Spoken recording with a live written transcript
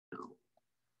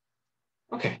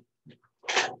Okay.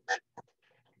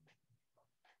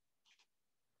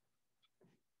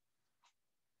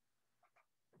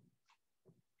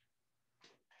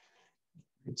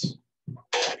 Right.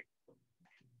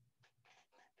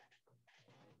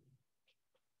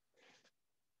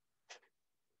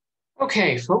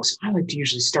 Okay, folks, I like to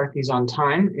usually start these on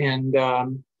time, and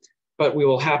but we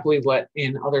will happily let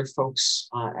in other folks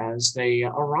as they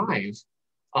arrive.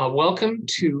 Welcome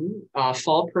to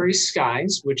Fall Prairie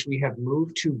Skies, which we have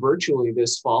moved to virtually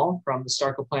this fall from the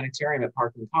Starkville Planetarium at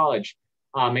Parkland College.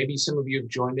 Maybe some of you have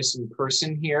joined us in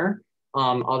person here.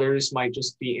 Others might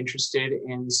just be interested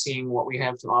in seeing what we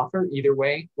have to offer. Either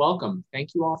way, welcome.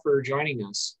 Thank you all for joining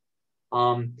us.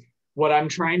 What I'm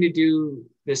trying to do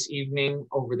this evening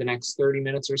over the next 30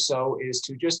 minutes or so is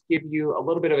to just give you a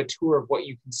little bit of a tour of what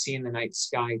you can see in the night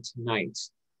sky tonight,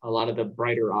 a lot of the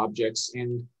brighter objects.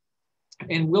 And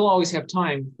we'll always have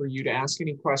time for you to ask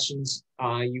any questions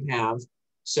you have.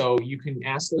 So you can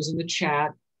ask those in the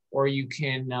chat, or you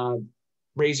can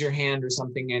raise your hand or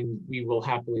something, and we will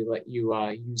happily let you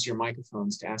use your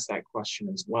microphones to ask that question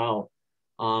as well.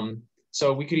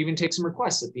 So we could even take some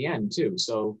requests at the end too.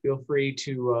 So feel free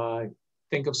to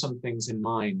think of some things in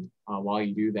mind while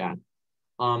you do that.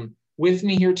 With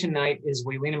me here tonight is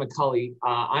Waylena MCully.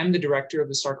 I'm the director of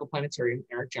the Starkville Planetarium,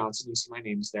 Erik Johnson. You see my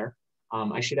name's there.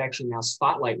 I should actually now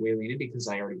spotlight Waylena because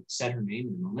I already said her name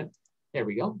in a moment. There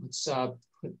we go. Let's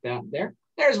put that there.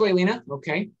 There's Waylena.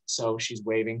 Okay, so she's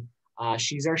waving.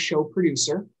 She's our show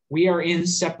producer. We are in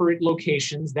separate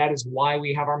locations. That is why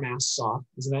we have our masks off.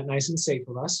 Isn't that nice and safe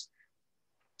of us?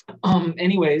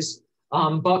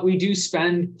 But we do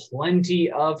spend plenty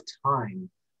of time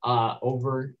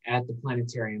over at the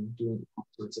planetarium doing all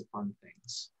sorts of fun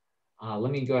things.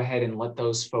 Let me go ahead and let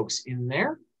those folks in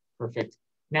there. Perfect.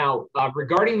 Now,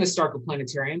 regarding the Starkville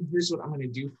Planetarium, here's what I'm going to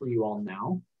do for you all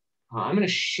now. I'm going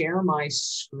to share my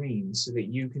screen so that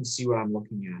you can see what I'm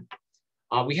looking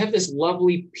at. We have this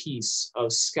lovely piece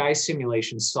of sky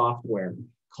simulation software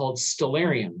called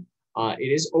Stellarium.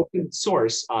 It is open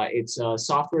source. It's a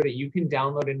software that you can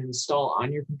download and install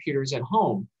on your computers at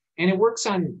home, and it works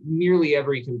on nearly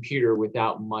every computer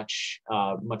without much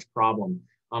problem.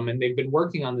 And they've been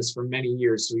working on this for many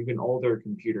years, so even older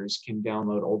computers can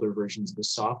download older versions of the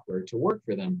software to work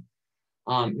for them.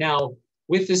 Now,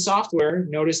 with the software,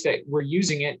 notice that we're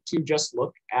using it to just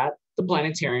look at the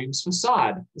planetarium's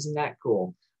facade. Isn't that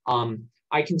cool?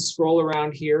 I can scroll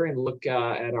around here and look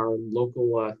at our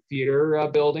local theater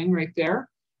building right there.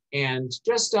 And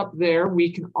just up there, we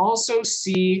can also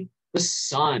see the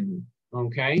sun,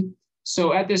 okay?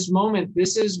 So at this moment,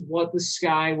 this is what the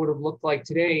sky would have looked like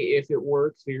today if it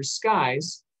were clear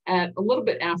skies at a little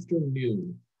bit after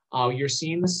noon. You're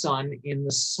seeing the sun in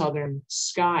the southern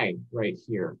sky right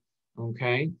here,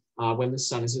 okay? When the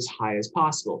sun is as high as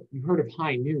possible. You've heard of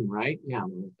high noon, right? Yeah,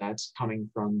 well, that's coming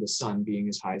from the sun being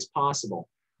as high as possible.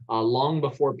 Long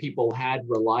before people had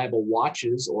reliable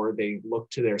watches or they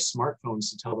looked to their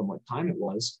smartphones to tell them what time it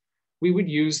was, we would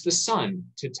use the sun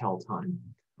to tell time,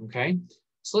 okay?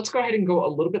 So let's go ahead and go a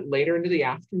little bit later into the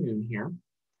afternoon here.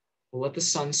 We'll let the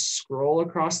sun scroll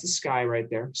across the sky right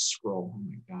there. Scroll, oh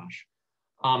my gosh.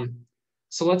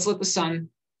 So let's let the sun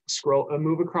scroll,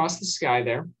 move across the sky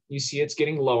there. You see it's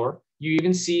getting lower. You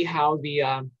even see how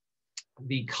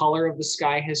the color of the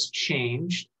sky has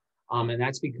changed. And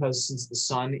that's because since the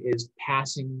sun is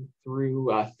passing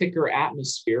through a thicker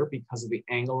atmosphere because of the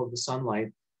angle of the sunlight,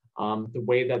 the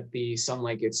way that the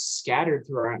sunlight gets scattered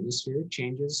through our atmosphere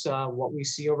changes what we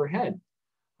see overhead,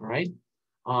 all right?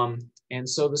 And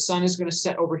so the sun is going to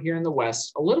set over here in the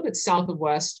west, a little bit south of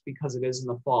west because it is in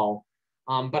the fall,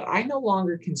 but I no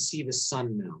longer can see the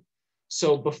sun now.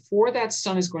 So before that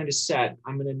sun is going to set,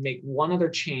 I'm going to make one other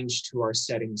change to our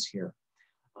settings here.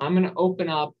 I'm going to open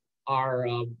up our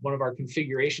one of our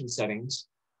configuration settings,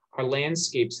 our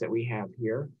landscapes that we have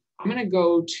here. I'm going to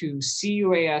go to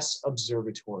CUAS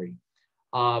Observatory.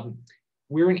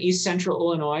 We're in East Central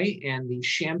Illinois, and the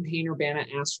Champaign-Urbana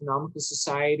Astronomical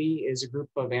Society is a group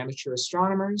of amateur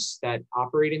astronomers that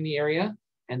operate in the area,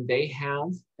 and they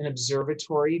have an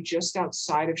observatory just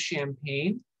outside of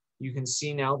Champaign. You can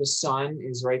see now the sun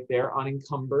is right there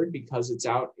unencumbered because it's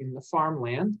out in the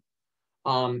farmland.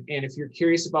 And if you're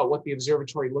curious about what the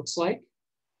observatory looks like,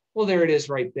 well, there it is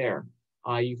right there.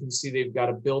 You can see they've got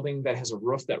a building that has a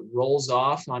roof that rolls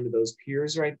off onto those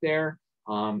piers right there.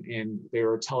 And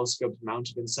there are telescopes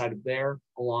mounted inside of there,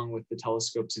 along with the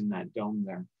telescopes in that dome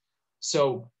there.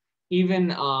 So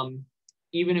even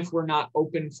if we're not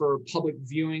open for public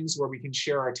viewings where we can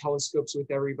share our telescopes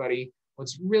with everybody,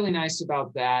 what's really nice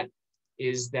about that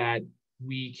is that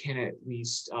we can at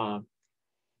least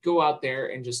go out there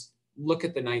and just look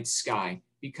at the night sky,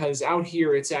 because out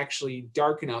here it's actually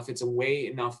dark enough, it's away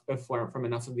enough from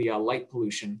enough of the light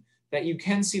pollution that you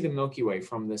can see the Milky Way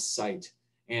from this site.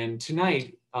 And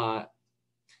tonight,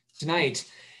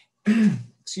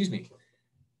 excuse me,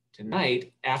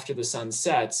 tonight after the sun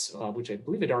sets, which I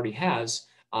believe it already has,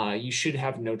 you should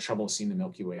have no trouble seeing the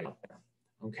Milky Way out there.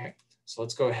 Okay, so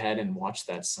let's go ahead and watch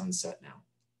that sunset now.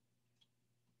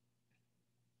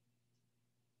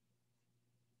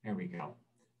 There we go.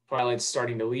 Twilight's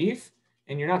starting to leave,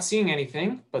 and you're not seeing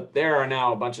anything, but there are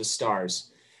now a bunch of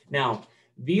stars. Now,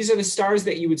 these are the stars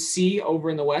that you would see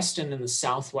over in the western and the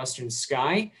southwestern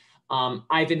sky.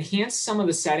 I've enhanced some of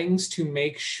the settings to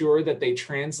make sure that they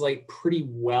translate pretty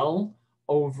well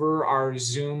over our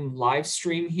Zoom live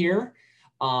stream here.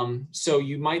 So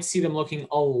you might see them looking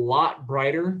a lot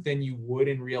brighter than you would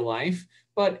in real life,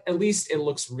 but at least it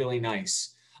looks really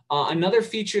nice. Another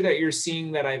feature that you're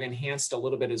seeing that I've enhanced a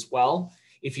little bit as well,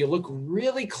 if you look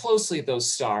really closely at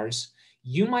those stars,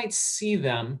 you might see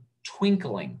them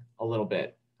twinkling a little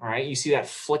bit. All right, you see that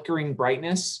flickering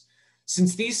brightness?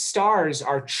 Since these stars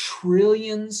are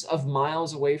trillions of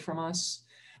miles away from us,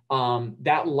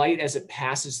 that light as it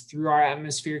passes through our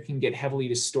atmosphere can get heavily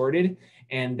distorted,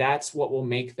 and that's what will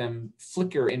make them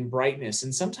flicker in brightness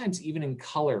and sometimes even in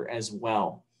color as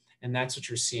well. And that's what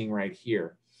you're seeing right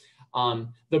here.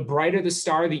 The brighter the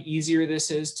star, the easier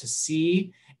this is to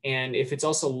see. And if it's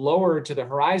also lower to the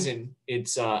horizon,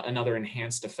 it's another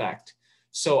enhanced effect.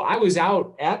 So I was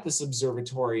out at this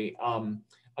observatory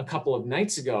a couple of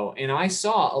nights ago, and I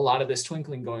saw a lot of this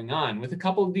twinkling going on with a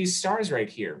couple of these stars right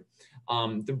here.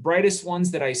 The brightest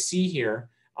ones that I see here,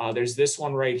 there's this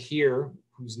one right here,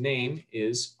 whose name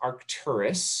is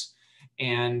Arcturus,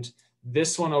 and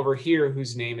this one over here,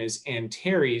 whose name is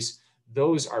Antares.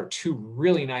 Those are two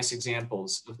really nice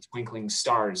examples of twinkling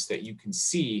stars that you can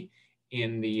see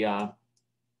in the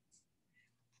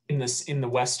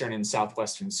western and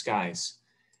southwestern skies.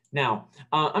 Now,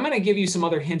 I'm going to give you some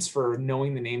other hints for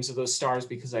knowing the names of those stars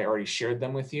because I already shared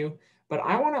them with you. But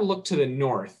I want to look to the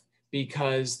north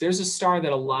because there's a star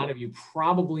that a lot of you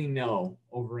probably know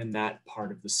over in that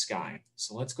part of the sky.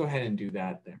 So let's go ahead and do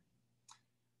that there.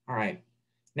 All right.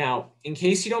 Now, in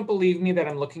case you don't believe me that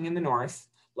I'm looking in the north,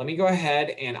 let me go ahead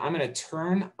and I'm going to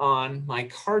turn on my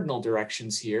cardinal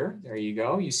directions here. There you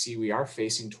go. You see we are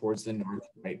facing towards the north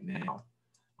right now.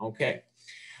 Okay.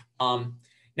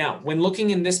 Now, when looking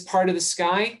in this part of the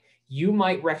sky, you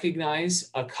might recognize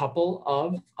a couple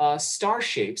of star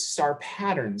shapes, star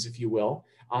patterns, if you will,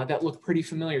 that look pretty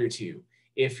familiar to you.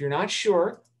 If you're not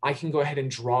sure, I can go ahead and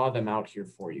draw them out here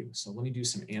for you. So let me do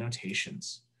some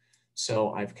annotations.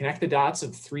 So I've connected the dots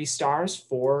of 3 stars,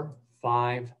 4,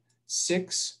 5,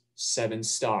 6, 7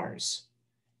 stars.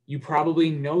 You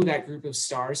probably know that group of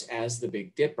stars as the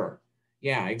Big Dipper.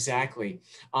 Yeah, exactly.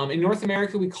 In North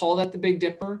America, we call that the Big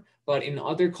Dipper, but in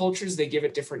other cultures, they give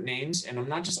it different names. And I'm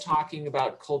not just talking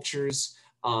about cultures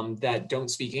that don't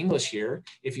speak English here.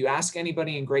 If you ask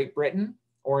anybody in Great Britain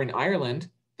or in Ireland,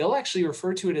 they'll actually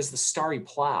refer to it as the starry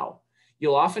plow.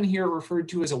 You'll often hear it referred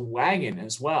to as a wagon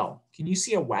as well. Can you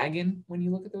see a wagon when you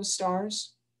look at those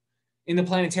stars? In the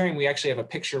planetarium, we actually have a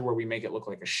picture where we make it look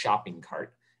like a shopping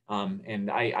cart. And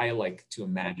I like to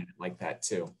imagine it like that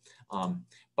too.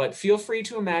 But feel free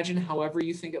to imagine however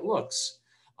you think it looks.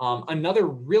 Another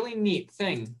really neat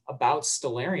thing about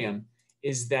Stellarium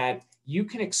is that you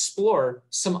can explore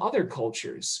some other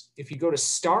cultures. If you go to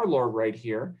star lore right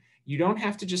here, you don't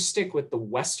have to just stick with the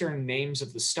Western names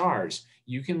of the stars.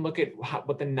 You can look at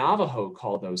what the Navajo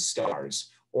call those stars,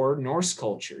 or Norse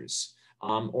cultures.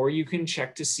 Or you can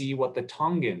check to see what the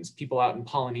Tongans, people out in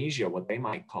Polynesia, what they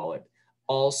might call it.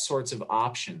 All sorts of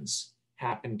options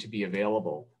happen to be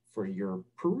available for your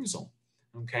perusal,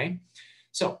 okay?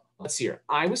 So let's see here.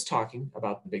 I was talking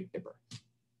about the Big Dipper.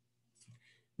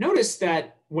 Notice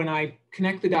that when I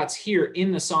connect the dots here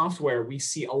in the software, we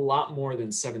see a lot more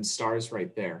than 7 stars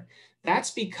right there.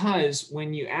 That's because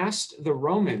when you asked the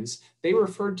Romans, they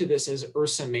referred to this as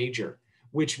Ursa Major,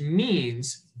 which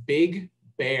means big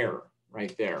bear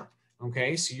right there,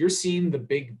 okay? So you're seeing the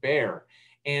big bear.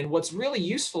 And what's really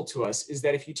useful to us is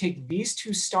that if you take these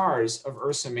 2 stars of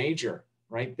Ursa Major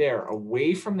right there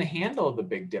away from the handle of the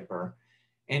Big Dipper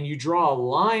and you draw a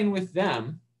line with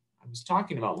them, I was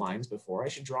talking about lines before, I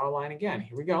should draw a line again.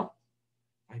 Here we go.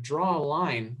 I draw a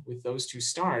line with those 2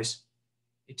 stars.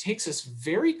 It takes us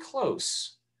very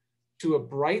close to a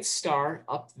bright star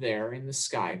up there in the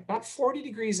sky, about 40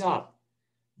 degrees up.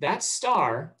 That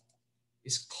star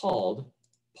is called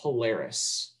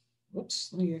Polaris. Whoops,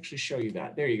 let me actually show you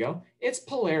that. There you go. It's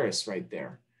Polaris right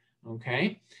there,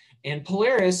 okay? And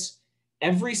Polaris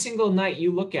every single night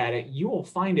you look at it, you will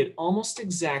find it almost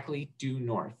exactly due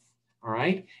north. All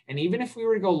right. And even if we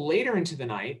were to go later into the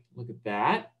night, look at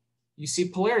that. You see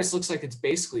Polaris looks like it's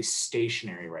basically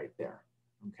stationary right there.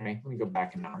 Okay. Let me go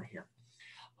back an hour here.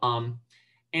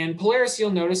 And Polaris,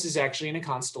 you'll notice, is actually in a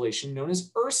constellation known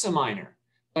as Ursa Minor.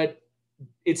 But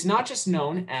it's not just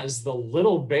known as the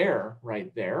little bear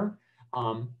right there.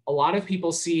 A lot of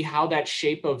people see how that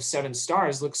shape of 7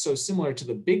 stars looks so similar to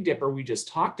the Big Dipper we just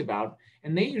talked about,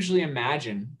 and they usually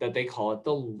imagine that they call it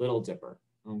the Little Dipper,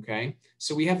 okay?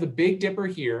 So we have the Big Dipper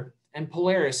here, and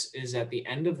Polaris is at the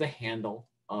end of the handle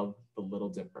of the Little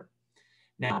Dipper.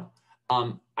 Now,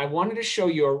 I wanted to show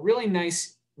you a really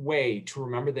nice way to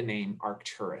remember the name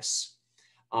Arcturus.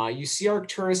 You see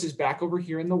Arcturus is back over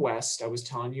here in the west. I was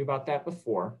telling you about that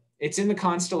before. It's in the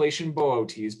constellation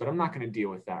Boötes, but I'm not going to deal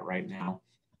with that right now.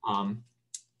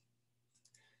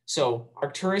 So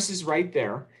Arcturus is right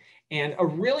there. And a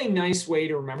really nice way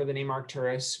to remember the name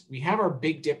Arcturus, we have our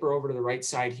Big Dipper over to the right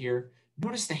side here.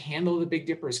 Notice the handle of the Big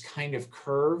Dipper is kind of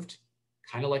curved,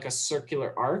 kind of like a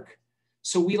circular arc.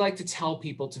 So we like to tell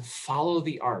people to follow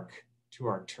the arc to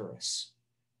Arcturus.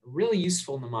 A really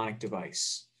useful mnemonic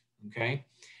device, okay?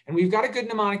 And we've got a good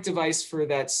mnemonic device for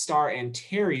that star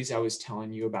Antares I was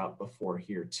telling you about before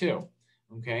here too,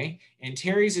 okay?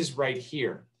 Antares is right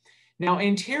here. Now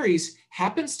Antares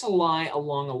happens to lie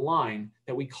along a line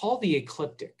that we call the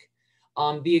ecliptic.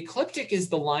 The ecliptic is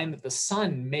the line that the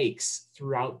sun makes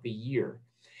throughout the year.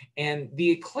 And the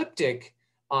ecliptic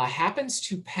happens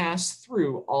to pass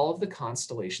through all of the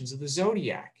constellations of the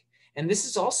zodiac. And this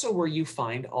is also where you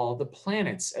find all the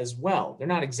planets as well. They're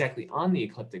not exactly on the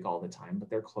ecliptic all the time, but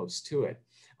they're close to it.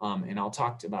 And I'll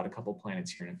talk about a couple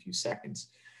planets here in a few seconds.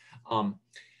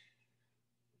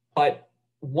 But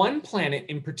one planet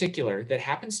in particular that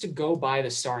happens to go by the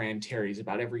star Antares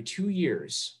about every 2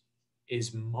 years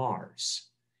is Mars.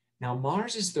 Now,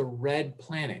 Mars is the red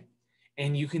planet.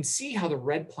 And you can see how the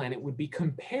red planet would be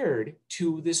compared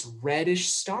to this reddish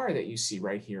star that you see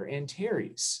right here,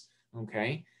 Antares,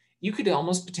 okay? You could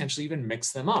almost potentially even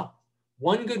mix them up.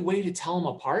 One good way to tell them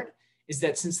apart is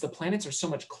that since the planets are so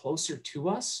much closer to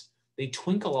us, they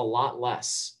twinkle a lot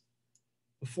less.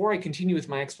 Before I continue with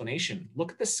my explanation,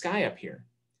 look at the sky up here.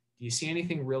 Do you see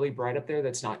anything really bright up there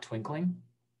that's not twinkling?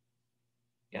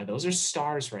 Yeah, those are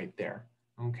stars right there,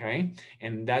 okay?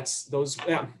 And that's those,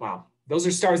 wow, those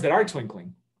are stars that are twinkling.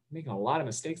 I'm making a lot of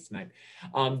mistakes tonight.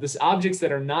 These objects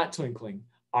that are not twinkling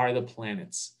are the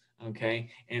planets. Okay,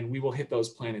 and we will hit those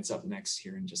planets up next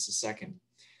here in just a second.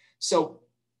 So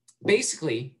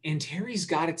basically, Antares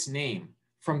got its name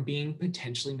from being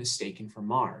potentially mistaken for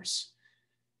Mars.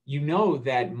 You know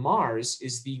that Mars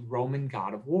is the Roman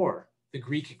god of war. The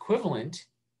Greek equivalent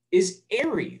is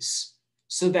Ares.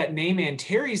 So that name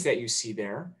Antares that you see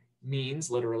there means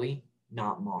literally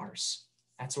not Mars.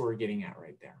 That's what we're getting at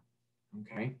right there.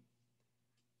 Okay,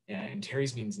 yeah,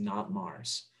 Antares means not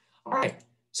Mars. All right.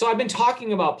 So I've been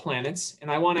talking about planets, and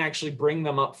I want to actually bring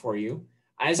them up for you.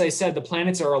 As I said, the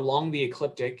planets are along the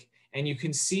ecliptic, and you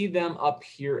can see them up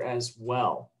here as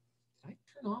well. Did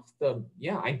I turn off the,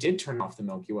 yeah, I did turn off the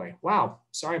Milky Way. Wow,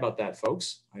 sorry about that,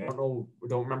 folks. I don't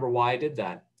remember why I did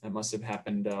that. That must have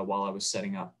happened while I was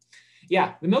setting up.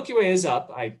 Yeah, the Milky Way is up.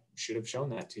 I should have shown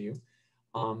that to you.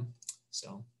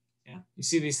 So yeah, you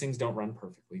see these things don't run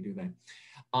perfectly, do they?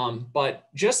 But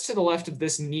just to the left of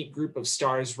this neat group of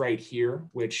stars right here,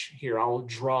 which here, I'll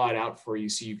draw it out for you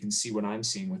so you can see what I'm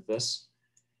seeing with this.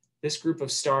 This group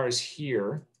of stars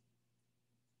here,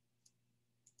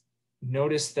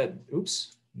 notice that,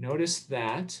 oops, notice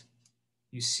that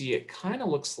you see it kind of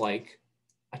looks like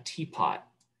a teapot.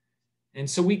 And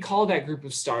so we call that group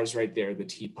of stars right there the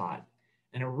teapot.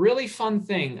 And a really fun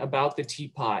thing about the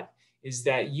teapot is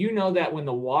that you know that when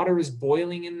the water is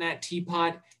boiling in that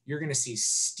teapot, you're going to see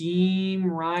steam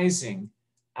rising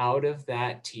out of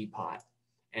that teapot.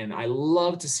 And I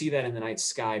love to see that in the night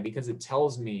sky because it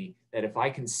tells me that if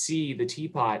I can see the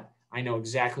teapot, I know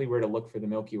exactly where to look for the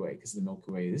Milky Way because the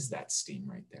Milky Way is that steam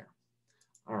right there.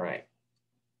 All right.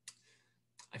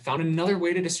 I found another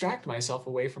way to distract myself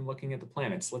away from looking at the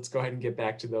planets. Let's go ahead and get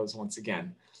back to those once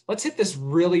again. Let's hit this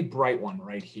really bright one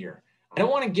right here. I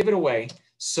don't want to give it away,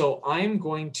 so I'm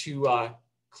going to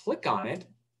click on it.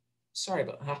 Sorry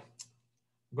about that.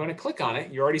 I'm going to click on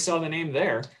it. You already saw the name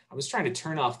there. I was trying to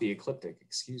turn off the ecliptic,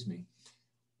 excuse me.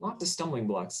 Lots of stumbling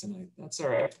blocks tonight. That's all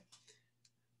right.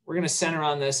 We're going to center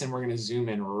on this and we're going to zoom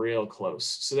in real close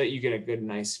so that you get a good,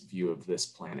 nice view of this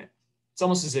planet. It's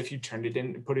almost as if you turned it in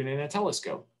and put it in a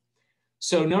telescope.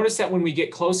 So notice that when we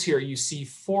get close here, you see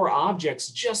 4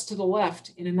 objects just to the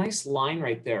left in a nice line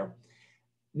right there.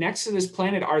 Next to this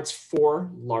planet are its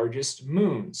 4 largest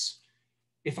moons.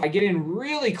 if I get in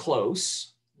really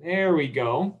close, there we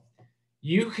go,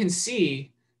 you can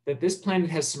see that this planet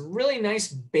has some really nice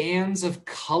bands of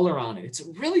color on it. It's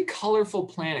a really colorful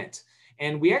planet.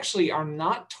 And we actually are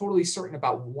not totally certain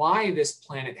about why this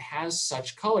planet has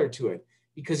such color to it,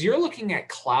 because you're looking at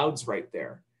clouds right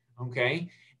there, okay?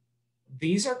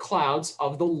 These are clouds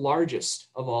of the largest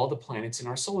of all the planets in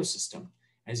our solar system.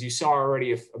 As you saw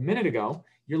already a minute ago,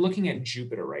 you're looking at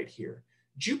Jupiter right here.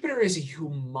 Jupiter is a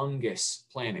humongous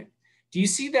planet. Do you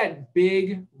see that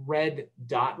big red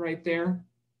dot right there?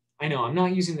 I know I'm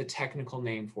not using the technical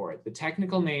name for it. The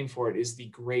technical name for it is the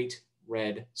Great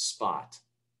Red Spot.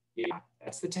 Yeah,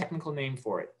 that's the technical name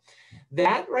for it.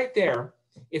 That right there,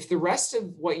 if the rest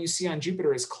of what you see on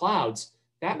Jupiter is clouds,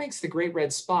 that makes the Great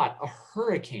Red Spot a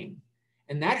hurricane.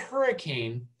 And that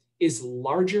hurricane is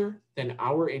larger than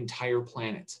our entire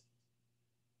planet.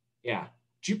 Yeah,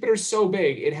 Jupiter's so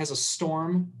big, it has a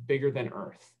storm bigger than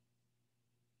Earth.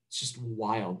 It's just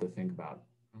wild to think about,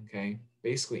 okay?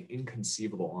 Basically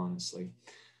inconceivable, honestly.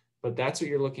 But that's what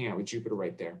you're looking at with Jupiter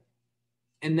right there.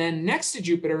 And then next to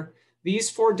Jupiter, these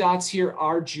 4 dots here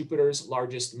are Jupiter's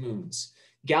largest moons.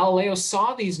 Galileo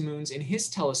saw these moons in his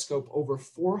telescope over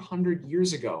 400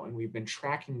 years ago, and we've been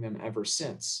tracking them ever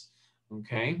since,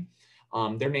 okay?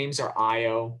 Their names are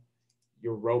Io,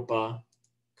 Europa,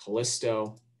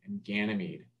 Callisto, and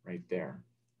Ganymede right there,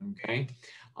 okay?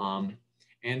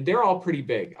 And they're all pretty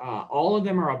big. All of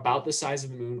them are about the size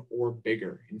of the moon or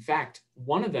bigger. In fact,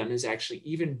 one of them is actually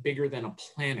even bigger than a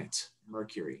planet,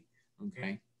 Mercury,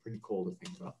 okay? Pretty cool to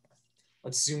think about.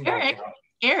 Let's zoom back out.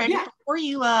 Erik, yeah.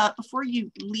 before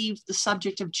you leave the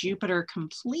subject of Jupiter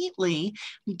completely,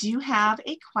 we do have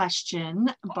a question.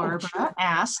 Barbara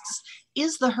asks,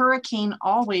 is the hurricane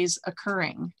always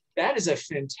occurring? That is a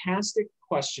fantastic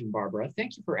question, Barbara.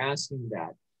 Thank you for asking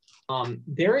that.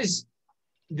 There is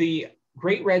the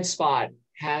Great Red Spot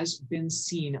has been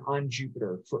seen on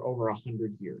Jupiter for over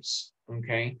 100 years,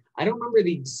 okay? I don't remember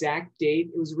the exact date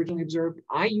it was originally observed.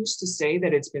 I used to say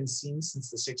that it's been seen since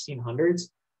the 1600s,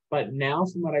 but now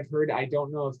from what I've heard, I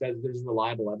don't know if there's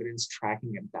reliable evidence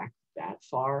tracking it back that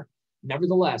far.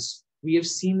 Nevertheless, we have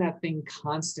seen that thing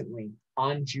constantly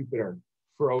on Jupiter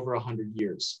for over 100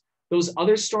 years. Those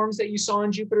other storms that you saw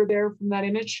on Jupiter there from that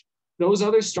image, those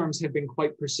other storms have been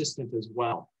quite persistent as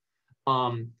well.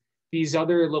 These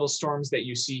other little storms that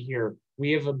you see here,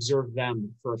 we have observed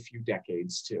them for a few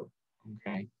decades too,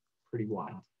 okay? Pretty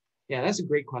wild. Yeah, that's a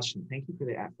great question. Thank you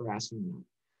for asking that.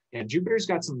 Yeah, Jupiter's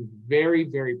got some very,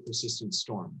 very persistent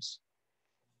storms.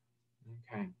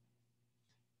 Okay.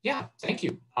 Yeah, thank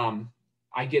you.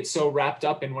 I get so wrapped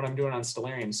up in what I'm doing on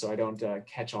Stellarium, so I don't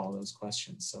catch all those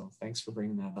questions. So thanks for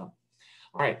bringing that up.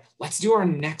 All right, let's do our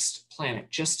next planet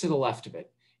just to the left of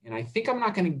it. And I think I'm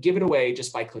not going to give it away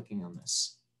just by clicking on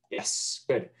this. Yes,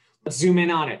 good. Let's zoom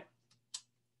in on it.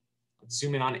 Let's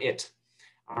zoom in on it.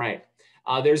 All right.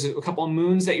 There's a couple of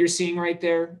moons that you're seeing right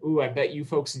there. Ooh, I bet you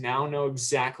folks now know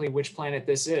exactly which planet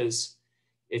this is.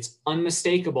 It's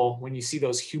unmistakable when you see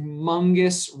those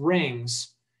humongous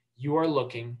rings. You are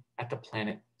looking at the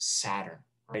planet Saturn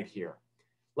right here.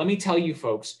 Let me tell you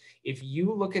folks, if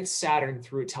you look at Saturn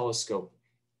through a telescope,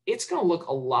 it's going to look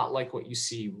a lot like what you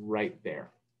see right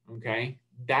there, okay?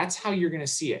 That's how you're going to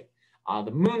see it. The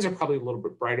moons are probably a little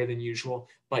bit brighter than usual,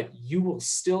 but you will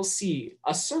still see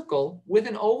a circle with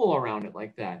an oval around it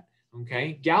like that,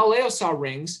 okay? Galileo saw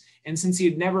rings, and since he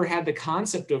had never had the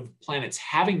concept of planets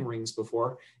having rings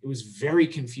before, it was very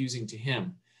confusing to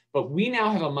him. But we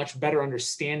now have a much better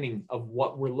understanding of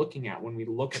what we're looking at when we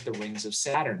look at the rings of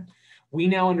Saturn. We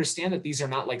now understand that these are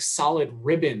not like solid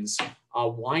ribbons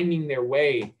winding their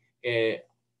way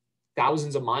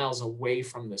thousands of miles away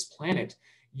from this planet.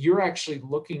 You're actually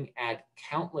looking at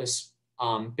countless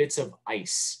bits of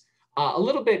ice, a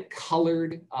little bit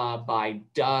colored by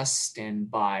dust and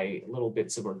by little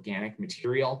bits of organic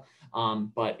material,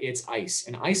 but it's ice.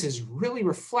 And ice is really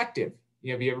reflective.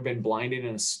 Have you ever been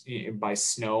blinded by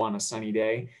snow on a sunny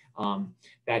day?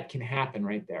 That can happen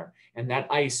right there. And that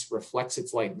ice reflects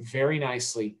its light very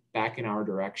nicely back in our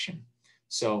direction.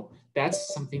 So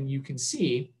that's something you can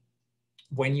see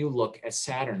when you look at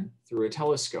Saturn through a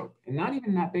telescope, and not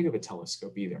even that big of a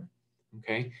telescope either,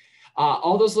 okay?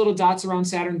 All those little dots around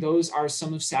Saturn, those are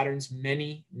some of Saturn's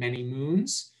many, many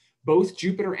moons. Both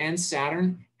Jupiter and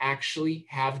Saturn actually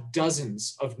have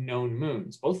dozens of known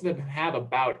moons. Both of them have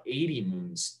about 80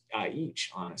 moons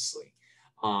each, honestly.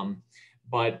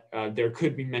 But there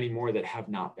could be many more that have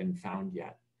not been found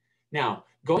yet. Now,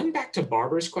 going back to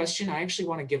Barbara's question, I actually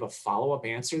want to give a follow-up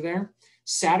answer there.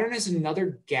 Saturn is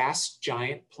another gas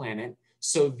giant planet.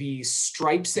 So the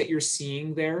stripes that you're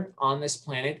seeing there on this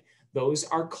planet, Those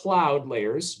are cloud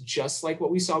layers, just like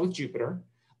what we saw with Jupiter.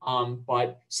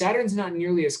 But Saturn's not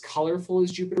nearly as colorful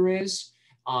as Jupiter is.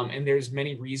 And there's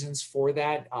many reasons for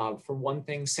that. For one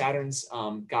thing, Saturn's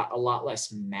got a lot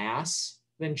less mass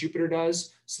than Jupiter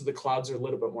does. So the clouds are a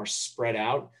little bit more spread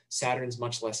out. Saturn's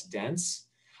much less dense.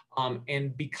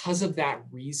 And because of that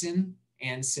reason,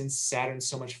 and since Saturn's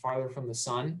so much farther from the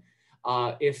sun,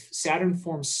 if Saturn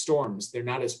forms storms, they're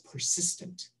not as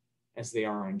persistent as they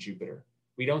are on Jupiter.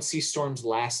 We don't see storms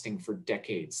lasting for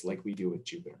decades like we do with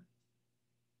Jupiter.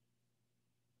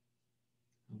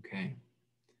 Okay,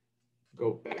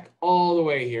 go back all the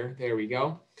way here. There we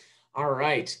go. All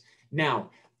right. Now,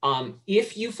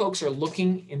 if you folks are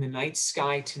looking in the night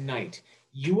sky tonight,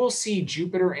 you will see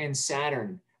Jupiter and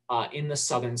Saturn in the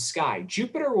southern sky.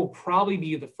 Jupiter will probably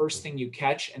be the first thing you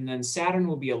catch, and then Saturn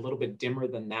will be a little bit dimmer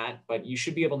than that, but you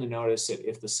should be able to notice it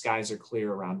if the skies are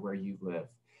clear around where you live.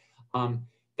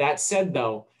 That said,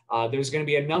 though, there's going to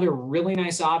be another really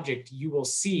nice object you will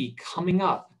see coming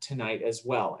up tonight as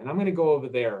well. And I'm going to go over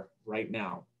there right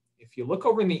now. If you look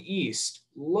over in the east,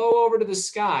 low over to the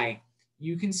sky,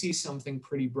 you can see something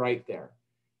pretty bright there.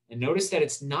 And notice that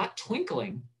it's not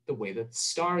twinkling the way that the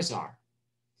stars are.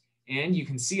 And you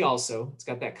can see also, it's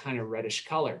got that kind of reddish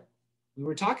color. We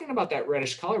were talking about that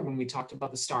reddish color when we talked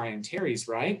about the star Antares,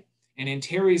 right? And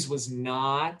Antares was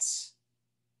not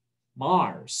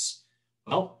Mars.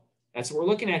 Well, that's what we're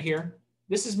looking at here.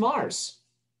 This is Mars,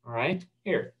 all right?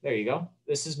 Here, there you go.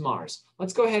 This is Mars.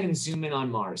 Let's go ahead and zoom in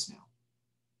on Mars now.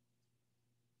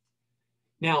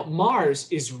 Now, Mars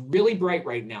is really bright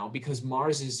right now because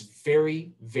Mars is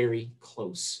very, very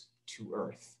close to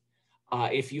Earth.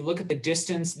 If you look at the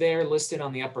distance there listed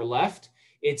on the upper left,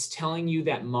 it's telling you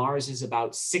that Mars is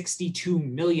about 62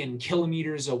 million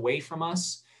kilometers away from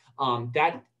us.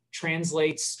 That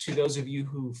translates to those of you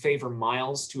who favor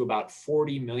miles to about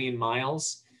 40 million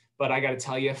miles. But I got to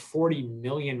tell you, 40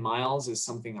 million miles is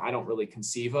something I don't really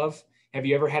conceive of. Have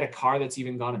you ever had a car that's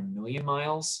even gone 1 million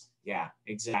miles? Yeah,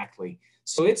 exactly.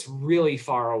 So it's really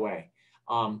far away.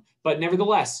 But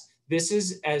nevertheless, this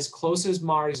is as close as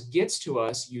Mars gets to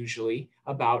us usually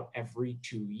about every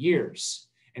 2 years.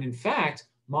 And in fact,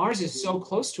 Mars is so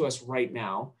close to us right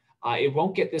now, it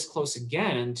won't get this close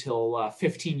again until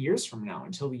 15 years from now,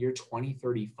 until the year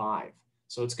 2035.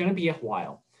 So it's going to be a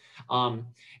while.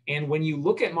 And when you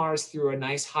look at Mars through a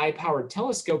nice high-powered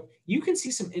telescope, you can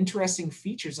see some interesting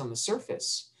features on the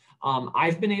surface.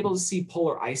 I've been able to see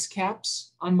polar ice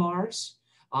caps on Mars.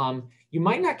 You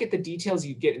might not get the details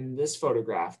you get in this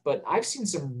photograph, but I've seen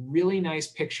some really nice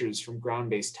pictures from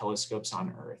ground-based telescopes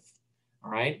on Earth.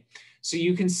 All right. So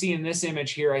you can see in this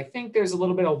image here, I think there's a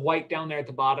little bit of white down there at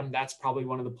the bottom. That's probably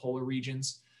one of the polar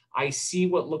regions. I see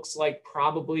what looks like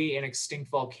probably an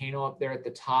extinct volcano up there at the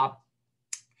top.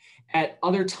 At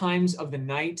other times of the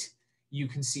night, you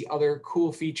can see other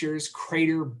cool features,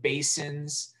 crater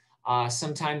basins.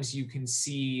 Sometimes you can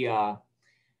see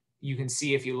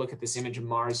if you look at this image of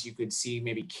Mars, you could see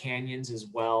maybe canyons as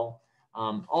well.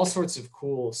 All sorts of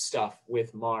cool stuff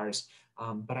with Mars.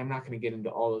 But I'm not going to get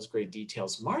into all those great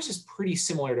details. Mars is pretty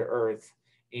similar to Earth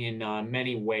in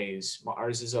many ways.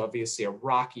 Mars is obviously a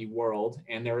rocky world,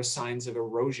 and there are signs of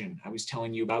erosion. I was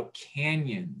telling you about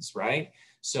canyons, right?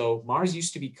 So Mars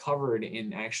used to be covered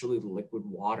in actually liquid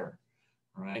water,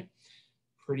 all right?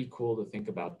 Pretty cool to think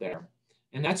about there.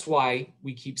 And that's why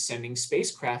we keep sending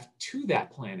spacecraft to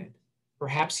that planet.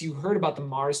 Perhaps you heard about the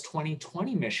Mars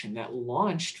 2020 mission that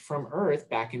launched from Earth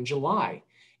back in July.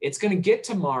 It's going to get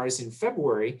to Mars in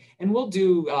February, and we'll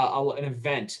do an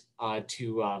event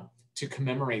to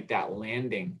commemorate that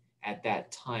landing at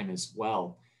that time as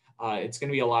well. It's going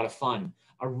to be a lot of fun.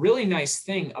 A really nice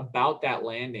thing about that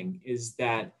landing is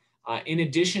that in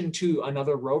addition to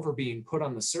another rover being put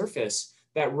on the surface,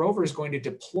 that rover is going to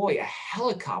deploy a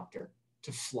helicopter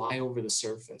to fly over the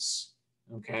surface.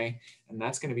 Okay, and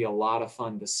that's going to be a lot of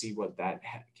fun to see what that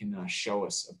can show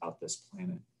us about this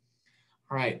planet.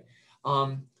 All right.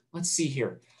 Let's see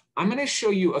here. I'm going to show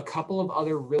you a couple of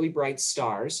other really bright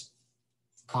stars.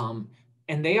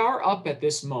 And they are up at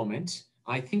this moment.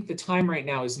 I think the time right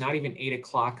now is not even 8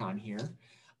 o'clock on here.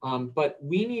 But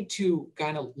we need to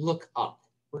kind of look up.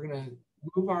 We're going to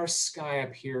move our sky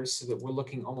up here so that we're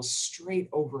looking almost straight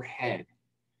overhead.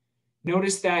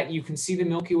 Notice that you can see the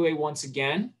Milky Way once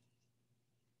again.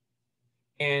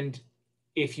 And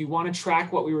if you want to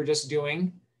track what we were just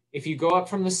doing, if you go up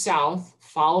from the south,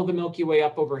 follow the Milky Way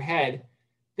up overhead,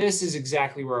 this is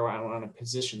exactly where I want to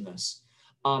position this.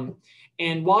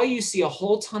 And while you see a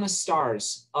whole ton of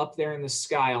stars up there in the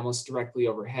sky, almost directly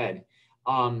overhead,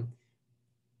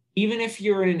 Even if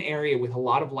you're in an area with a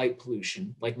lot of light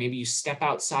pollution, like maybe you step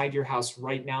outside your house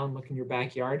right now and look in your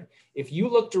backyard, if you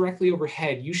look directly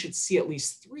overhead, you should see at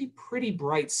least 3 pretty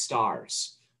bright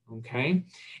stars, okay?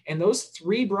 And those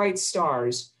 3 bright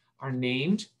stars are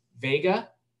named Vega,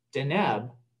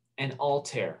 Deneb, and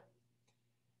Altair.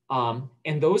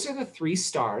 And those are the 3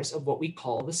 stars of what we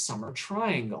call the summer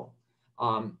triangle.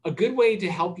 A good way to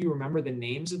help you remember the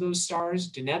names of those stars,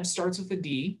 Deneb starts with a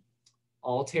D,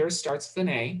 Altair starts with an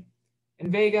A,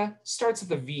 and Vega starts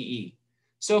with a VE.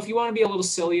 So if you want to be a little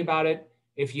silly about it,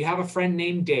 if you have a friend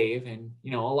named Dave, and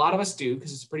a lot of us do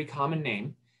because it's a pretty common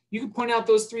name, you can point out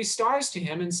those 3 stars to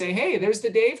him and say, hey, there's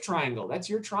the Dave triangle. That's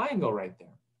your triangle right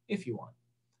there, if you want,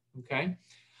 okay?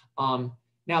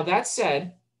 Now that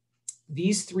said,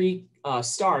 these 3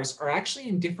 stars are actually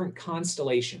in different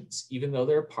constellations, even though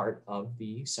they're part of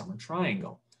the summer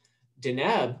triangle.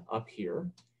 Deneb up here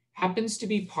happens to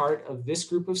be part of this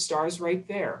group of stars right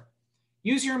there.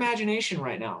 Use your imagination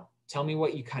right now. Tell me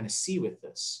what you kind of see with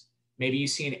this. Maybe you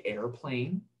see an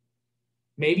airplane.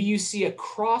 Maybe you see a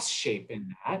cross shape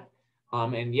in that.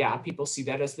 And yeah, people see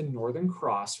that as the Northern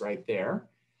Cross right there.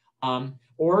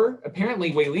 Or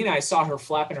apparently Waylena, I saw her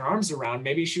flapping her arms around.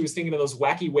 Maybe she was thinking of those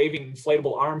wacky waving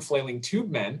inflatable arm flailing tube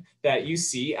men that you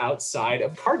see outside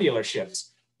of car dealerships.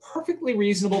 Perfectly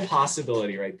reasonable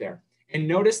possibility right there. And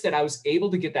notice that I was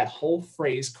able to get that whole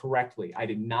phrase correctly. I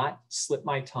did not slip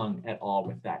my tongue at all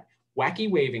with that. Wacky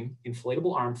waving,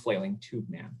 inflatable arm flailing tube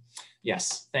man.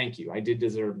 Yes, thank you. I did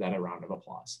deserve that a round of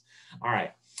applause. All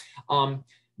right.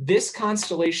 This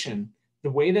constellation,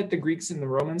 the way that the Greeks and the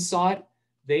Romans saw it,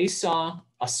 they saw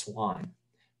a swan.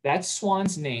 That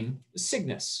swan's name is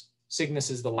Cygnus. Cygnus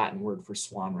is the Latin word for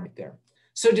swan right there.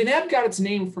 So Deneb got its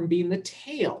name from being the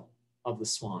tail of the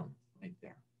swan right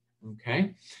there.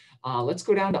 Okay. Let's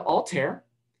go down to Altair.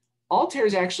 Altair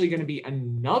is actually going to be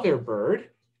another bird.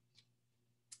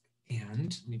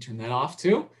 And let me turn that off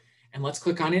too. And let's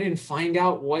click on it and find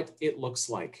out what it looks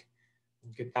like.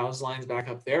 Get those lines back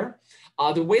up there.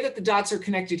 The way that the dots are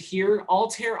connected here,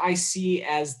 Altair I see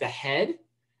as the head.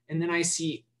 And then I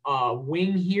see a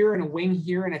wing here and a wing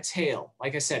here and a tail.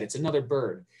 Like I said, it's another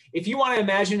bird. If you want to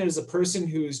imagine it as a person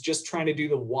who's just trying to do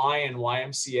the Y in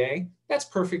YMCA, that's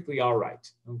perfectly all right,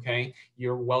 okay?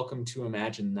 You're welcome to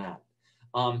imagine that.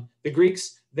 The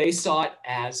Greeks, they saw it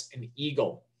as an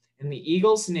eagle. And the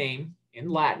eagle's name in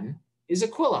Latin is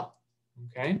Aquila,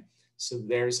 okay? So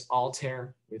there's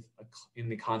Altair in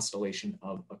the constellation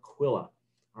of Aquila.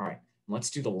 All right, let's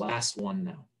do the last one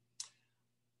now.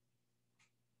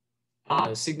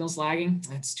 The signal's lagging.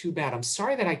 That's too bad. I'm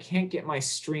sorry that I can't get my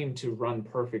stream to run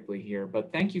perfectly here,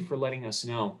 but thank you for letting us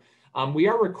know. We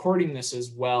are recording this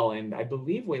as well, and I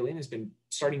believe Waylena has been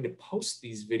starting to post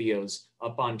these videos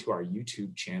up onto our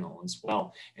YouTube channel as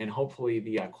well, and hopefully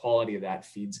the quality of that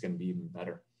feed's going to be even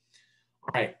better.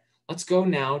 All right, let's go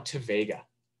now to Vega.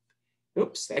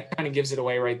 Oops, that kind of gives it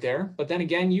away right there. But then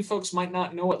again, you folks might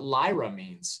not know what Lyra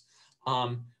means.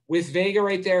 With Vega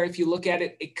right there, if you look at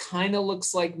it, it kind of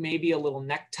looks like maybe a little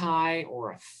necktie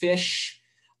or a fish.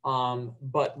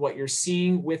 But what you're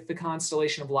seeing with the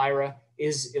constellation of Lyra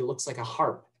is it looks like a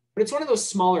harp. But it's one of those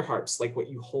smaller harps, like what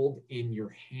you hold in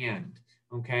your hand,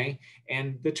 okay?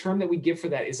 And the term that we give for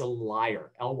that is a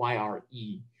lyre,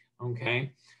 L-Y-R-E,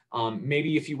 okay?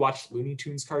 Maybe if you watched Looney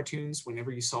Tunes cartoons,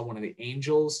 whenever you saw one of the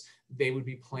angels, they would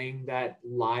be playing that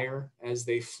lyre as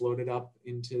they floated up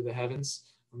into the heavens.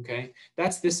 Okay,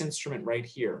 that's this instrument right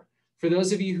here. For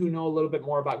those of you who know a little bit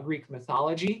more about Greek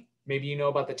mythology, maybe you know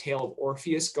about the tale of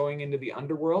Orpheus going into the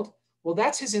underworld. Well,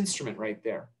 that's his instrument right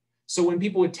there. So when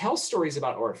people would tell stories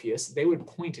about Orpheus, they would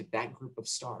point at that group of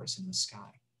stars in the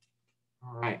sky.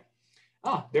 All right.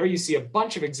 There you see a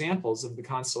bunch of examples of the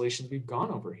constellations we've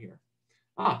gone over here.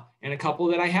 And a couple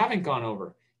that I haven't gone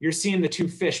over. You're seeing the 2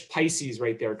 fish, Pisces,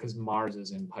 right there because Mars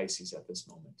is in Pisces at this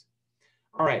moment.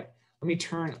 All right. Let me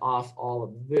turn off all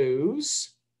of those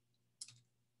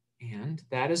and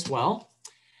that as well.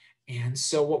 And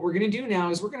so what we're going to do now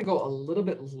is we're going to go a little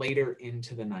bit later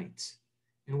into the night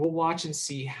and we'll watch and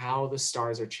see how the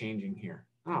stars are changing here.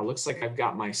 Looks like I've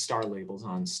got my star labels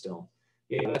on still.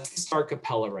 Yeah, that's the star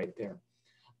capella right there.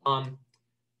 A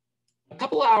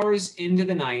couple hours into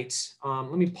the night,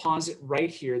 let me pause it right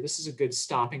here. This is a good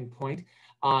stopping point.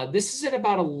 This is at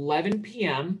about 11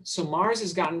 p.m. So Mars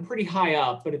has gotten pretty high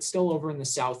up, but it's still over in the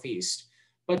southeast.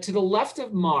 But to the left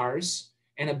of Mars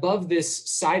and above this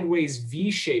sideways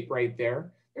V shape right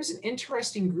there, there's an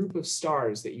interesting group of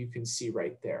stars that you can see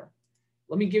right there.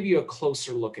 Let me give you a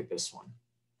closer look at this one.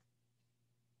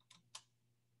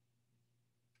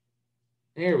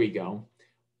 There we go.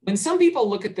 When some people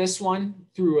look at this one,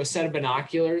 through a set of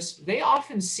binoculars, they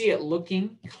often see it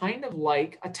looking kind of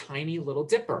like a tiny Little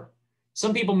Dipper.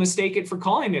 Some people mistake it for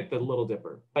calling it the Little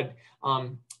Dipper, but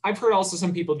I've heard also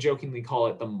some people jokingly call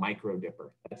it the Micro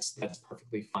Dipper. That's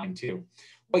perfectly fine too.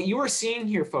 What you are seeing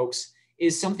here, folks,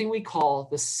 is something we call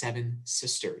the Seven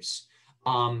Sisters.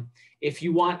 If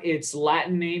you want its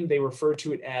Latin name, they refer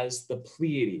to it as the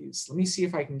Pleiades. Let me see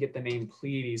if I can get the name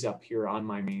Pleiades up here on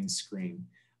my main screen.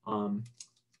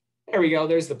 There we go,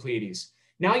 there's the Pleiades.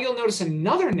 Now you'll notice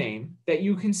another name that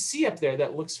you can see up there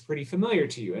that looks pretty familiar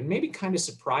to you and maybe kind of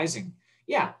surprising.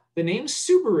 Yeah, the name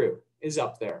Subaru is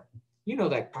up there. You know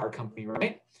that car company,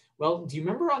 right? Well, do you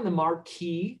remember on the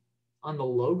marquee, on the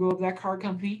logo of that car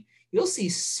company, you'll see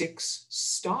 6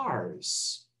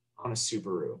 stars on a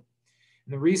Subaru.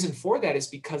 And the reason for that is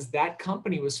because that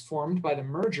company was formed by the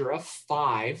merger of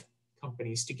 5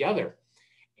 companies together.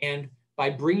 And by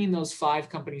bringing those 5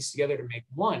 companies together to make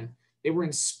one, they were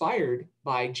inspired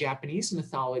by Japanese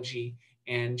mythology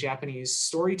and Japanese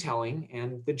storytelling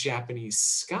and the Japanese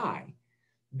sky.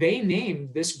 They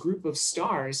named this group of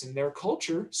stars in their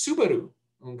culture Subaru,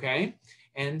 okay?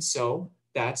 And so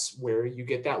that's where you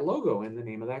get that logo and the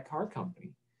name of that car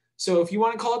company. So if you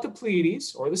want to call it the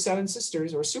Pleiades or the Seven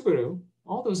Sisters or Subaru,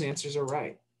 all those answers are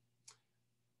right.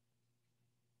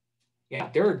 Yeah,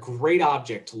 they're a great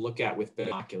object to look at with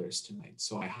binoculars tonight.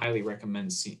 So I highly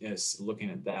recommend looking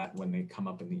at that when they come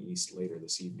up in the east later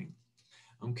this evening.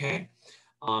 Okay,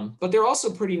 but they're also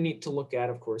pretty neat to look at,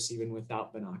 of course, even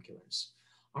without binoculars.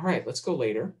 All right, let's go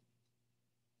later.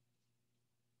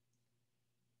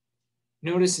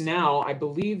 Notice now, I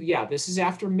believe, yeah, this is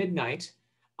after midnight.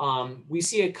 We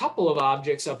see a couple of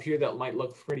objects up here that might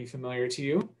look pretty familiar to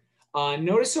you.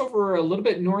 Notice over a little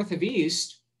bit north of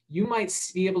east, you might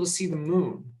be able to see the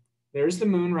moon. There's the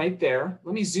moon right there.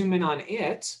 Let me zoom in on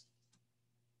it.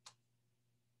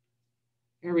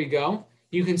 There we go.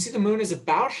 You can see the moon is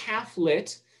about half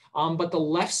lit, but the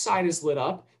left side is lit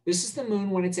up. This is the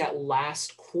moon when it's at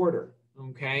last quarter,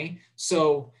 okay?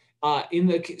 So in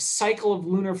the cycle of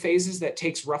lunar phases that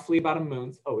takes roughly about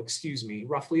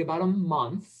roughly about a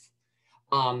month,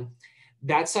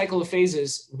 that cycle of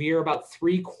phases, we are about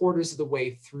 3/4 of the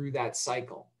way through that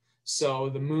cycle. So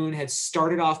the moon had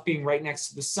started off being right next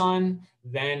to the sun,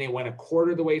 then it went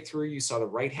 1/4 of the way through, you saw the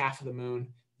right half of the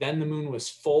moon, then the moon was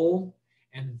full,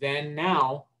 and then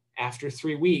now, after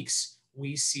 3 weeks,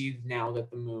 we see now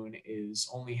that the moon is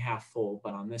only half full,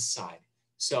 but on this side.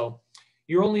 So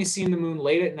you're only seeing the moon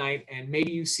late at night, and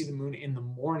maybe you see the moon in the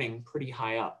morning pretty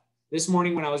high up. This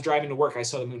morning when I was driving to work, I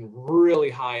saw the moon really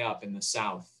high up in the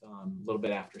south, a little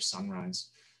bit after sunrise.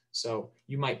 So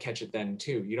you might catch it then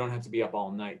too. You don't have to be up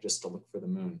all night just to look for the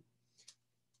moon.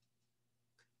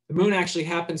 The moon actually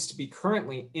happens to be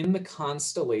currently in the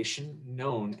constellation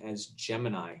known as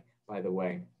Gemini, by the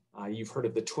way. You've heard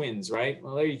of the twins, right?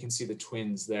 Well, there you can see the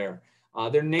twins there.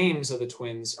 Their names of the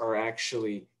twins are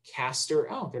actually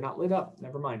Castor. Oh, they're not lit up.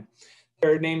 Never mind.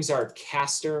 Their names are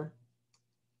Castor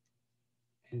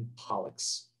and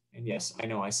Pollux. And yes, I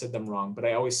know I said them wrong, but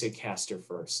I always say Castor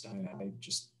first.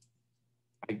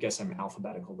 I guess I'm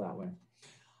alphabetical that way.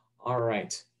 All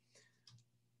right.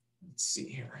 Let's see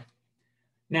here.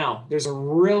 Now, there's a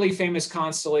really famous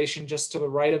constellation just to the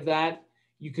right of that.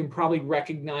 You can probably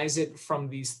recognize it from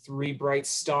these 3 bright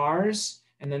stars.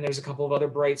 And then there's a couple of other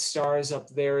bright stars up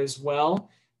there as well.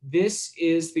 This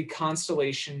is the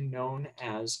constellation known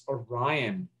as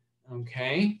Orion,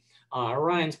 okay?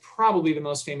 Orion's probably the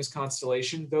most famous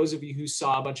constellation. Those of you who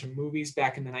saw a bunch of movies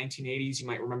back in the 1980s, you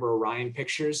might remember Orion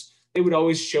pictures. They would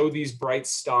always show these bright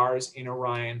stars in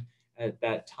Orion at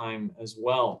that time as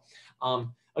well.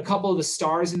 A couple of the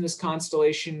stars in this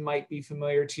constellation might be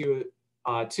familiar to you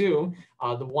too.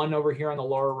 The one over here on the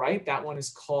lower right, that one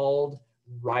is called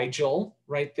Rigel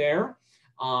right there.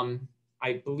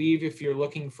 I believe if you're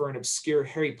looking for an obscure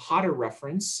Harry Potter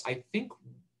reference, I think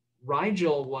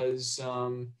Rigel was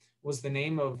the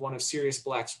name of one of Sirius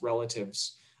Black's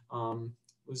relatives.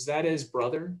 Was that his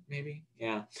brother, maybe?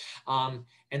 Yeah.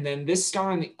 And then this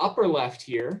star on the upper left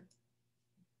here,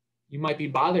 you might be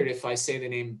bothered if I say the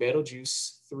name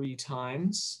Betelgeuse 3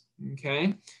 times,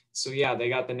 okay? So yeah, they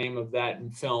got the name of that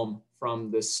in film from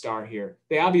this star here.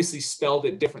 They obviously spelled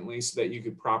it differently so that you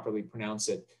could properly pronounce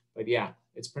it, but yeah,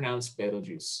 it's pronounced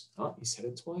Betelgeuse. Oh, he said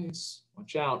it twice,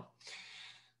 watch out.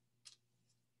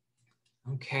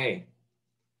 Okay,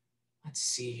 let's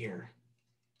see here.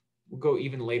 We'll go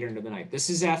even later into the night. This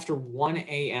is after 1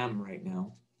 a.m. right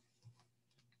now.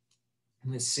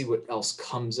 And let's see what else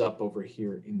comes up over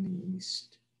here in the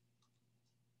east.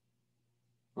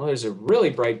 Well, there's a really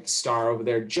bright star over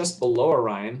there just below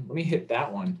Orion. Let me hit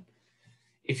that one.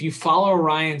 If you follow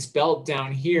Orion's belt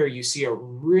down here, you see a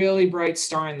really bright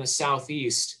star in the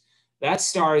southeast. That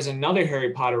star is another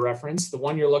Harry Potter reference. The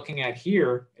one you're looking at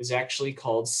here is actually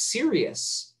called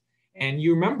Sirius. And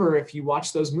you remember, if you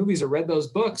watched those movies or read those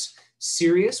books,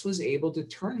 Sirius was able to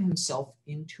turn himself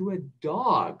into a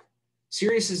dog.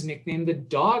 Sirius is nicknamed the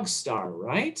dog star,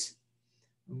 right?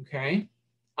 Okay.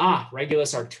 Ah,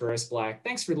 Regulus Arcturus Black.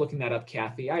 Thanks for looking that up,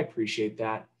 Kathy. I appreciate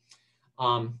that.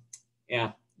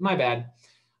 Yeah, my bad.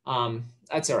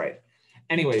 That's all right.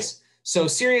 Anyways, so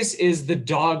Sirius is the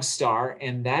dog star,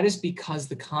 and that is because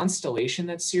the constellation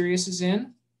that Sirius is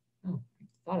in, oh, I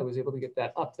thought I was able to get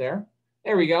that up there.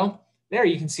 There we go. There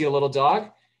you can see a little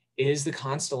dog, is the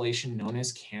constellation known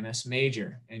as Canis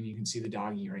Major. And you can see the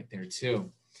doggy right there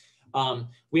too.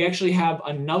 We actually have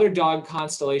another dog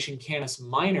constellation, Canis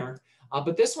Minor,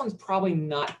 but this one's probably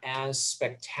not as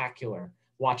spectacular.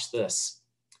 Watch this.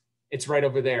 It's right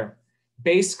over there.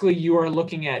 Basically, you are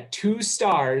looking at two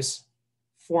stars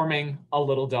forming a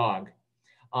little dog.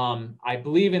 I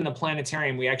believe in the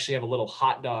planetarium, we actually have a little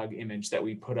hot dog image that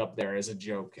we put up there as a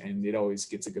joke, and it always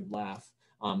gets a good laugh.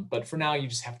 But for now, you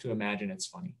just have to imagine it's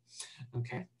funny.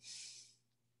 Okay.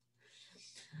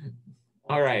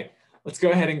 All right, let's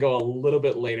go ahead and go a little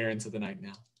bit later into the night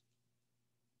now.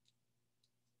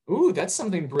 Ooh, that's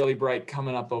something really bright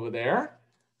coming up over there.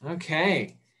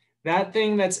 Okay. That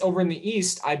thing that's over in the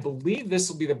east, I believe this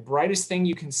will be the brightest thing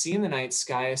you can see in the night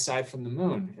sky aside from the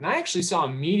moon. And I actually saw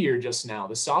a meteor just now.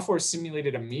 The software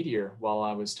simulated a meteor while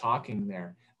I was talking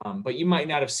there. But you might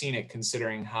not have seen it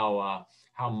considering how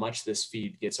much this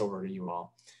feed gets over to you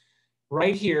all.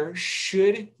 Right here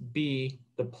should be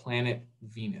the planet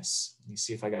Venus. Let me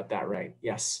see if I got that right.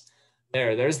 Yes,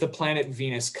 there's the planet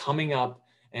Venus coming up.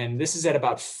 And this is at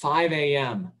about 5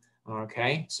 a.m.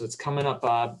 Okay, so it's coming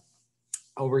up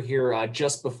over here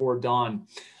just before dawn.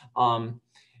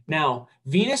 Now,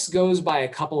 Venus goes by a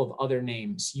couple of other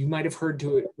names. You might have heard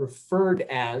it referred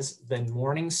as the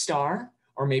morning star,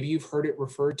 or maybe you've heard it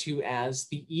referred to as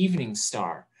the evening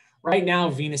star. Right now,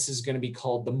 Venus is going to be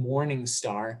called the morning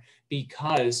star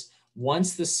because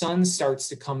once the sun starts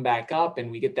to come back up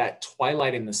and we get that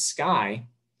twilight in the sky,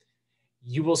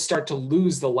 you will start to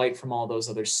lose the light from all those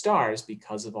other stars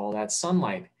because of all that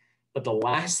sunlight. But the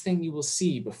last thing you will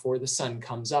see before the sun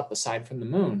comes up, aside from the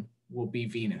moon, will be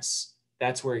Venus.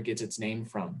 That's where it gets its name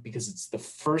from, because it's the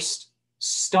first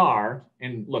star.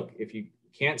 And look, if you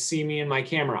can't see me in my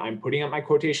camera, I'm putting up my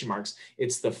quotation marks.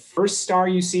 It's the first star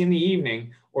you see in the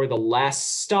evening or the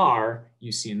last star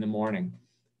you see in the morning,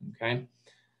 okay?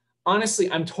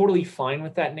 Honestly, I'm totally fine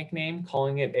with that nickname,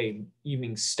 calling it a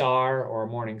evening star or a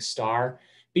morning star,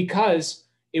 because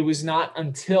it was not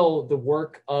until the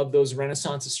work of those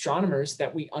Renaissance astronomers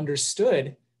that we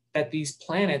understood that these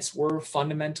planets were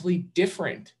fundamentally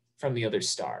different from the other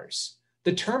stars.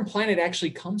 The term planet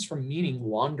actually comes from meaning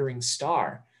wandering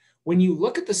star. When you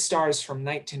look at the stars from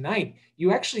night to night,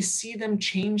 you actually see them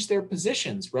change their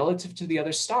positions relative to the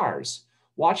other stars.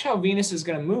 Watch how Venus is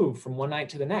going to move from one night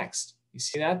to the next. You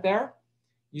see that there?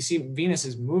 You see Venus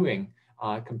is moving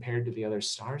compared to the other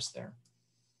stars there.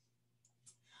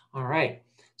 All right,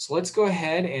 so let's go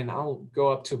ahead and I'll go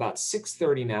up to about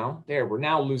 6:30 now. There, we're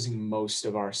now losing most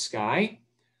of our sky.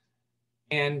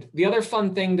 And the other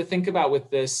fun thing to think about with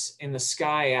this in the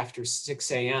sky after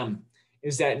 6 a.m.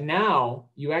 is that now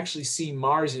you actually see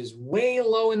Mars is way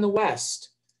low in the west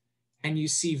and you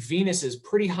see Venus is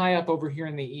pretty high up over here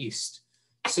in the east.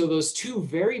 So those two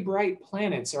very bright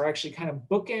planets are actually kind of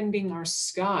bookending our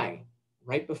sky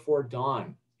right before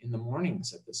dawn in the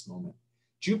mornings at this moment.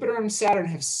 Jupiter and Saturn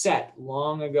have set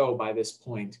long ago by this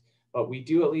point, but we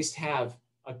do at least have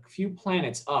a few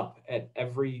planets up at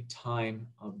every time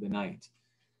of the night.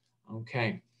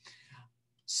 Okay,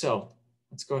 so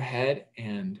let's go ahead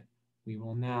and we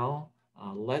will now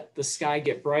let the sky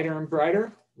get brighter and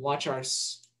brighter. Watch our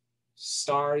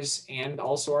stars and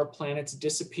also our planets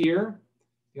disappear.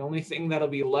 The only thing that'll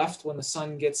be left when the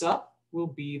sun gets up will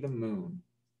be the moon.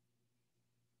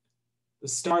 The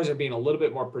stars are being a little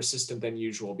bit more persistent than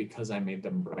usual because I made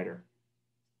them brighter.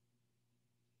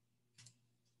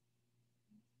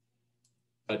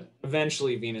 But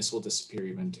eventually Venus will disappear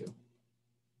even too.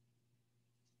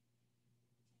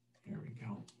 There we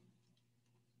go.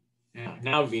 Yeah,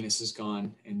 now Venus is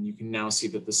gone and you can now see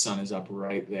that the sun is up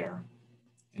right there.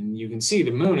 And you can see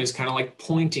the moon is kind of like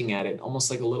pointing at it,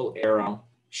 almost like a little arrow,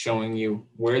 showing you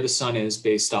where the sun is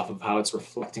based off of how it's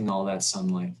reflecting all that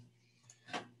sunlight.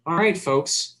 All right,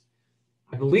 folks,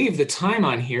 I believe the time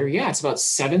on here, yeah, it's about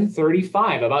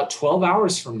 7:35, about 12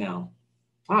 hours from now.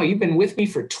 Wow, you've been with me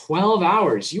for 12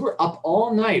 hours. You were up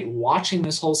all night watching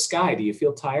this whole sky. Do you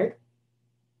feel tired?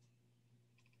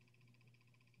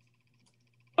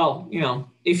 Well, you know,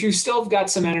 if you still have got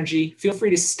some energy, feel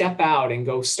free to step out and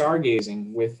go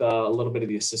stargazing with a little bit of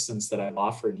the assistance that I've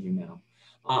offered you now.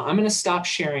 I'm going to stop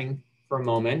sharing for a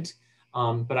moment,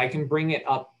 but I can bring it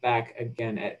up back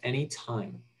again at any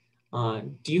time.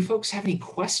 Do you folks have any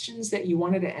questions that you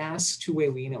wanted to ask to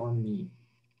Waylena or me?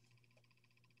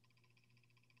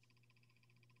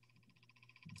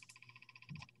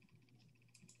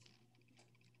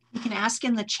 You can ask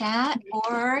in the chat,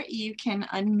 or you can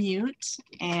unmute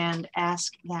and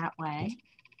ask that way.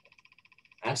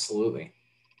 Absolutely.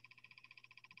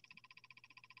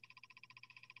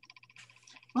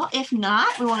 Well, if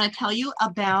not, we want to tell you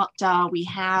about, we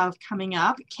have coming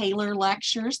up Kaler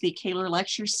Lectures, the Kaler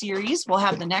Lecture Series. We'll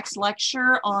have the next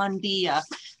lecture on the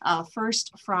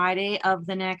first Friday of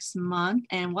the next month.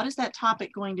 And what is that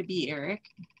topic going to be, Erik?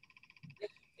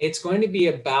 It's going to be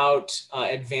about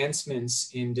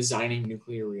advancements in designing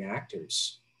nuclear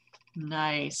reactors.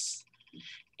 Nice.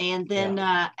 And then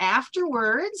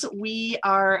afterwards, we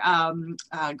are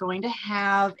going to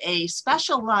have a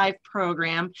special live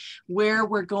program where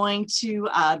we're going to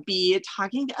be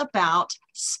talking about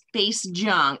space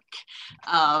junk,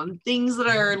 things that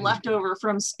are left over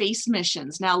from space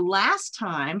missions. Now, last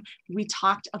time we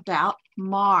talked about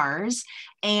Mars,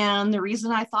 and the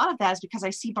reason I thought of that is because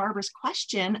I see Barbara's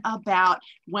question about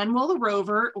when will the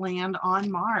rover land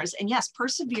on Mars? And yes,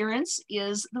 Perseverance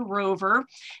is the rover,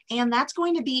 and that's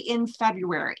going to be in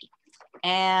February.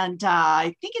 And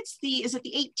I think it's is it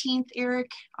the 18th, Erik?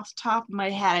 Off the top of my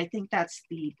head, I think that's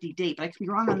the date, but I could be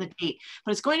wrong on the date.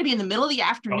 But it's going to be in the middle of the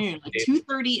afternoon, like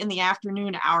 2:30 in the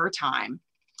afternoon, our time.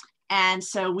 And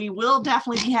so we will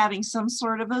definitely be having some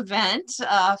sort of event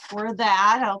for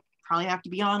that. I'll probably have to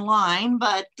be online,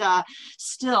 but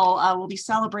still we'll be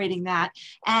celebrating that.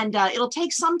 And it'll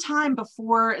take some time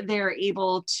before they're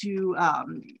able to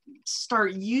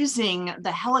start using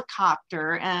the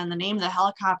helicopter, and the name of the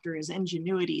helicopter is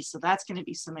Ingenuity. So that's going to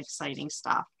be some exciting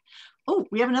stuff. Oh,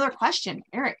 we have another question,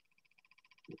 Erik.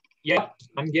 Yep,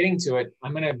 I'm getting to it.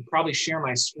 I'm going to probably share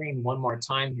my screen one more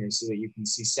time here so that you can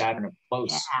see Saturn up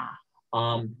close.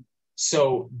 Yeah.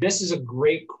 So this is a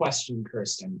great question,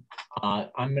 Kirsten.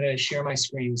 I'm going to share my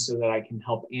screen so that I can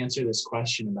help answer this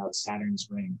question about Saturn's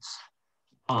rings.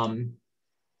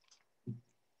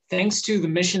 Thanks to the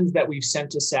missions that we've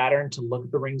sent to Saturn to look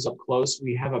at the rings up close,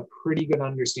 we have a pretty good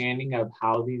understanding of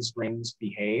how these rings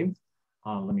behave.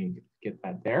 Let me get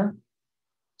that there.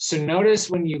 So notice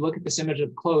when you look at this image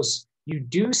up close, you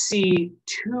do see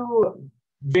two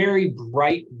very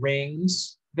bright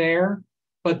rings there,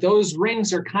 but those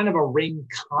rings are kind of a ring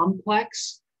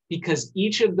complex because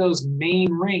each of those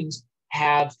main rings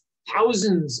have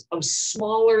thousands of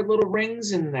smaller little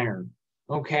rings in there,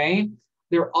 okay?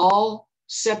 They're all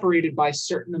separated by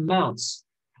certain amounts.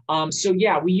 So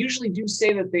yeah, we usually do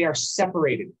say that they are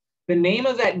separated. The name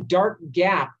of that dark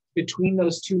gap between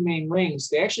those two main rings,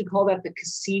 they actually call that the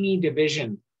Cassini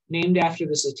division, named after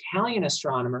this Italian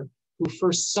astronomer who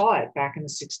first saw it back in the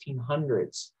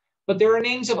 1600s. But there are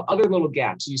names of other little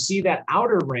gaps. You see that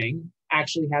outer ring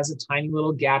actually has a tiny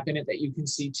little gap in it that you can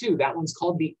see too. That one's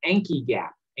called the Encke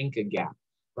gap,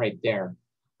 right there.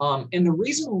 And the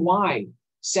reason why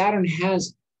Saturn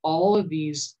has all of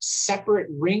these separate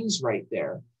rings right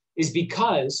there is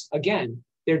because, again,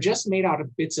 they're just made out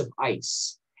of bits of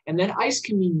ice. And that ice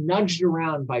can be nudged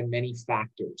around by many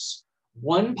factors.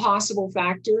 One possible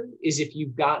factor is if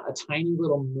you've got a tiny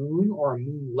little moon or a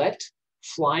moonlet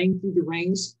flying through the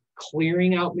rings,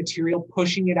 clearing out material,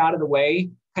 pushing it out of the way,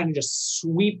 kind of just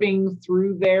sweeping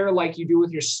through there like you do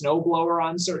with your snowblower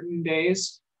on certain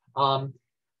days.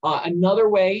 Another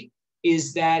way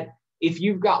is that if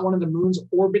you've got one of the moons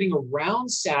orbiting around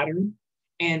Saturn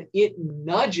and it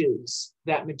nudges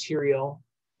that material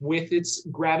with its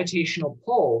gravitational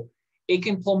pull, it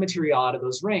can pull material out of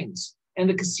those rings. And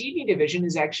the Cassini division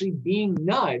is actually being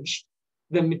nudged.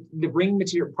 The ring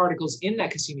material particles in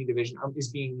that Cassini division is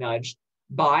being nudged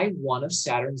by one of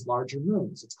Saturn's larger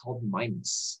moons. It's called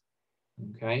Mimas.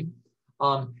 Okay.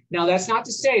 Now, that's not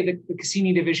to say that the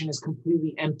Cassini division is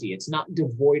completely empty. It's not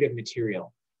devoid of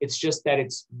material. It's just that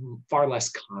it's far less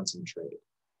concentrated.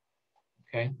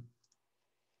 Okay.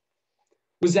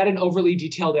 Was that an overly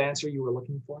detailed answer you were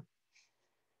looking for?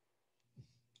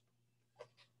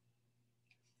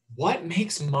 What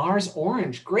makes Mars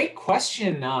orange? Great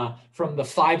question from the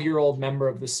 5-year-old member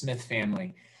of the Smith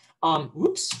family.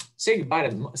 Whoops, say goodbye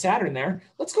to Saturn there.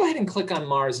 Let's go ahead and click on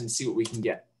Mars and see what we can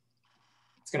get.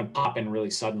 It's going to pop in really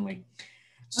suddenly.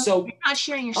 So, you're not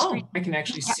sharing your screen. I can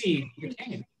actually see.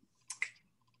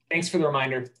 Thanks for the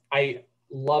reminder. I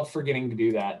love forgetting to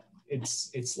do that.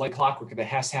 It's like clockwork. That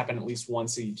has to happen at least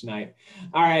once each night.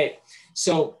 All right.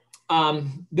 So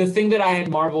The thing that I had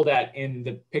marveled at in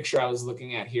the picture I was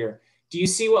looking at here, do you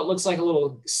see what looks like a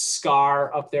little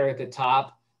scar up there at the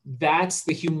top? That's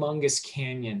the humongous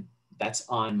canyon that's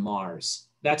on Mars.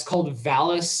 That's called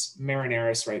Valles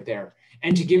Marineris right there.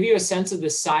 And to give you a sense of the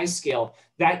size scale,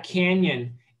 that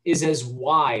canyon is as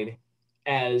wide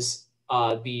as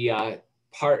the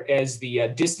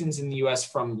distance in the US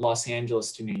from Los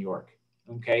Angeles to New York.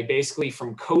 Okay, basically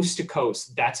from coast to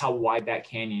coast, that's how wide that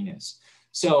canyon is.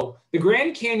 So the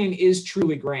Grand Canyon is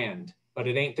truly grand, but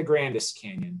it ain't the grandest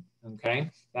canyon. Okay,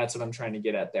 that's what I'm trying to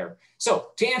get at there.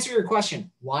 So to answer your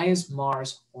question, why is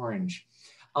Mars orange?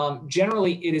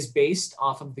 Generally, it is based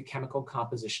off of the chemical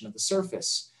composition of the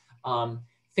surface.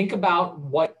 Think about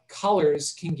what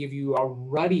colors can give you a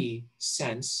ruddy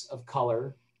sense of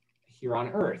color here on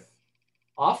Earth.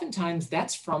 Oftentimes,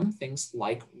 that's from things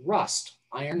like rust,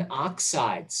 iron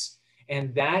oxides,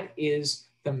 and that is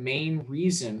the main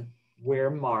reason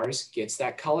where Mars gets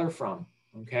that color from.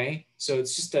 Okay, so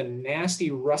it's just a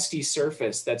nasty, rusty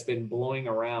surface that's been blowing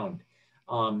around.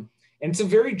 And it's a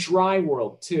very dry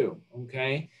world too,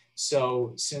 okay?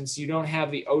 So since you don't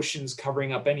have the oceans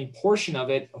covering up any portion of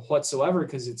it whatsoever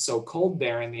because it's so cold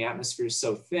there and the atmosphere is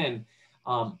so thin,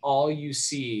 all you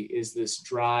see is this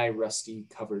dry, rusty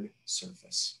covered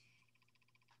surface.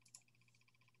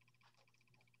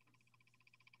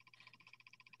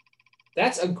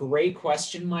 That's a great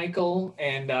question, Michael,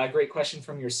 and a great question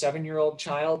from your 7-year-old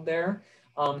child there.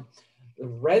 How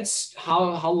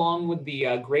long would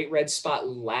the Great Red Spot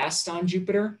last on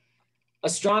Jupiter?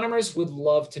 Astronomers would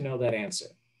love to know that answer,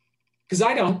 because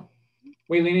I don't.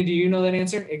 Waylena, do you know that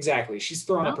answer? Exactly. She's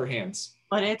throwing up her hands.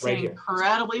 But it's right an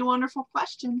incredibly wonderful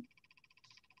question.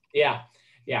 Yeah,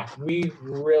 we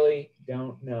really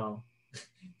don't know.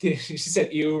 She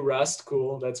said, ew, rust,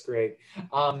 cool, that's great.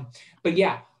 But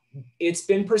yeah, it's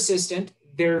been persistent.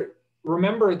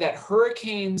 Remember that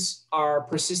hurricanes are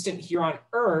persistent here on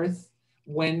Earth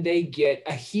when they get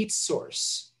a heat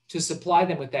source to supply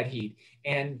them with that heat.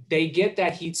 And they get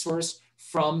that heat source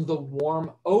from the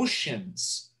warm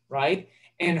oceans, right?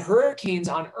 And hurricanes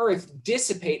on Earth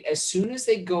dissipate as soon as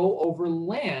they go over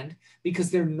land because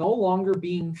they're no longer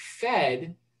being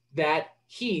fed that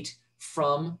heat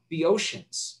from the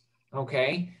oceans,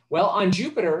 okay? Well, on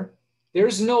Jupiter,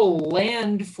 there's no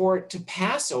land for it to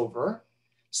pass over.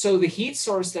 So the heat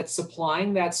source that's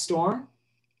supplying that storm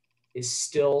is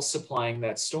still supplying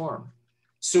that storm.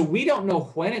 So we don't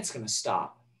know when it's going to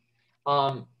stop.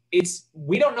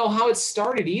 We don't know how it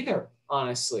started either,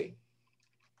 honestly.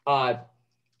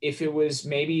 If it was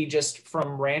maybe just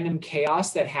from random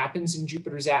chaos that happens in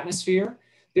Jupiter's atmosphere,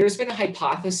 there's been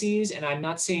hypotheses, and I'm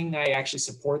not saying I actually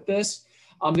support this.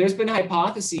 There's been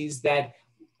hypotheses that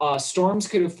storms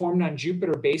could have formed on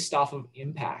Jupiter based off of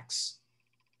impacts.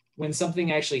 When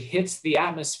something actually hits the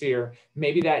atmosphere,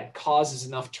 maybe that causes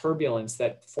enough turbulence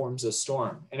that forms a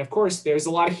storm. And of course, there's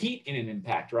a lot of heat in an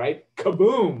impact, right?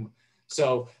 Kaboom!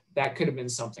 So that could have been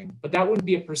something, but that wouldn't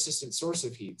be a persistent source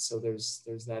of heat. So there's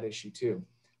that issue too.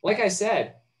 Like I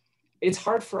said, it's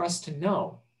hard for us to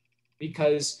know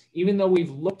because even though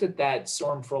we've looked at that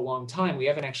storm for a long time, we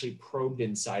haven't actually probed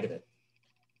inside of it.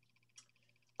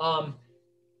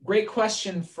 Great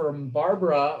question from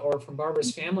Barbara or from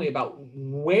Barbara's family about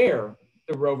where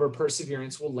the rover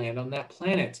Perseverance will land on that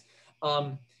planet.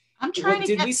 I'm trying to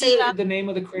did we say that the name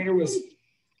of the crater was?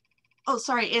 Oh,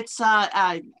 sorry. It's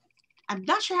I'm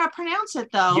not sure how to pronounce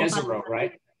it though. Jezero,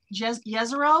 right?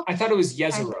 Jezero? I thought it was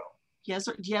Jezero.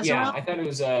 Jezero? Yeah, I thought it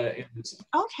was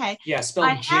okay. Yeah,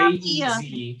 spelled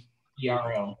Jezero.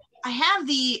 I have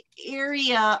the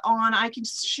area on. I can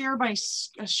share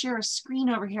a screen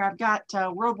over here. I've got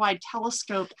a worldwide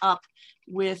telescope up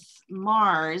with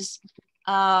Mars.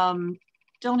 Don't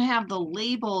have the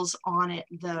labels on it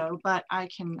though, but I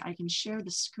can share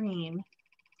the screen.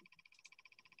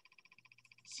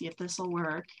 See if this will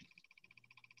work.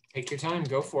 Take your time.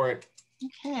 Go for it.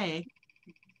 Okay.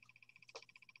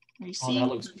 That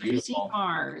looks beautiful.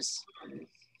 Mars.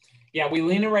 Yeah,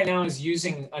 Waylena right now is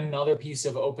using another piece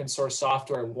of open source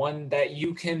software, one that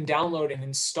you can download and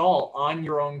install on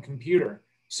your own computer.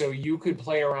 So you could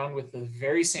play around with the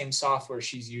very same software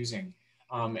she's using.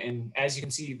 And as you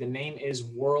can see, the name is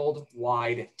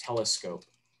Worldwide Telescope.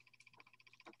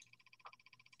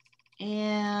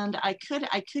 And I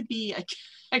could be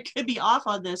off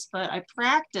on this, but I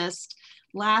practiced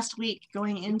last week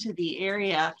going into the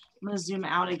area. I'm gonna zoom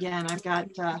out again.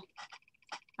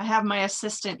 I have my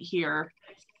assistant here.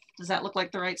 Does that look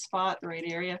like the right spot, the right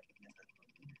area?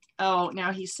 Oh,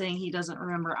 now he's saying he doesn't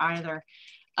remember either.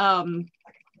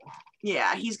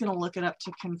 Yeah, he's gonna look it up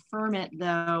to confirm it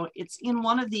though. It's in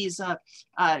one of these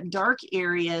dark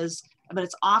areas but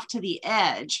it's off to the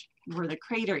edge where the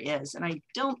crater is. And I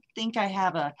don't think I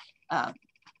have a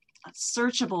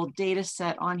searchable data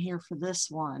set on here for this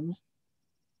one,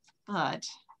 but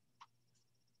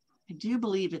I do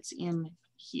believe it's in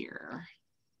here.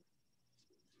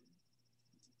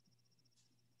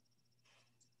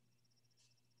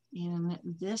 In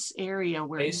this area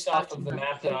where based off of the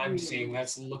map that I'm seeing,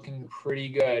 that's looking pretty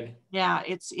good. Yeah,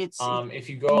 it's if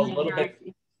you go a little bit,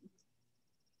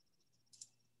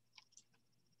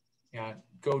 yeah,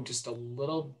 go just a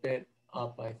little bit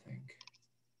up, I think.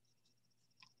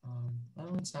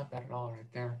 Well, it's not bad at all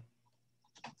right there.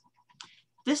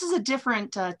 This is a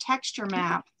different texture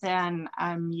map than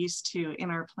I'm used to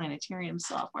in our planetarium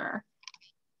software.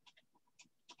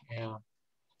 Yeah.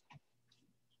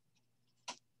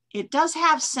 It does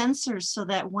have sensors so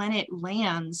that when it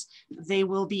lands, they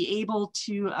will be able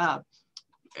to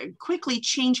quickly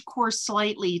change course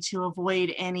slightly to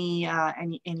avoid any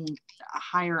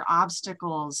higher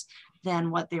obstacles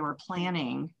than what they were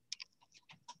planning.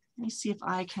 Let me see if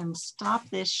I can stop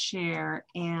this share,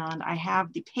 and I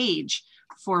have the page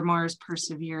for Mars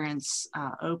Perseverance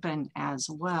open as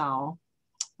well.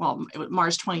 Well,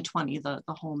 Mars 2020, the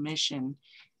whole mission,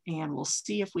 and we'll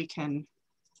see if we can.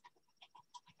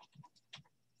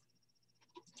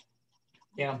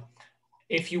 Yeah,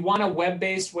 if you want a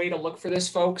web-based way to look for this,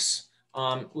 folks,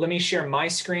 let me share my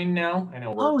screen now. I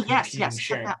know we're sharing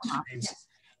screens.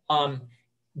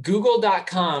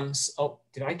 Google.com's, oh,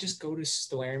 did I just go to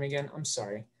Stellarium again? I'm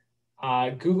sorry.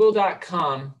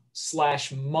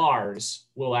 Google.com/Mars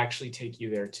will actually take you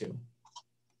there too.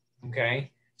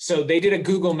 Okay, so they did a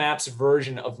Google Maps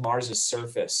version of Mars's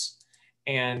surface,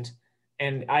 and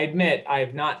I admit I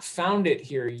have not found it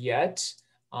here yet.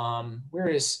 Where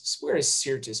is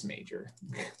Syrtis Major?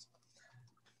 Let's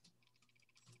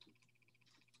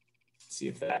see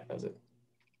if that does it.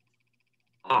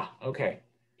 Ah, okay.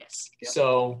 Yes.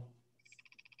 So,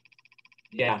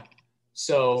 yeah.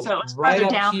 So right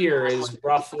up here is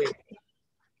roughly,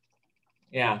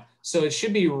 yeah. So it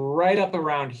should be right up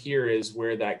around here is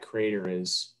where that crater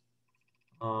is.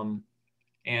 And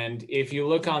if you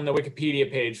look on the Wikipedia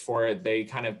page for it, they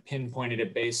kind of pinpointed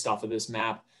it based off of this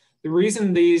map. The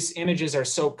reason these images are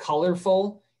so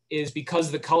colorful is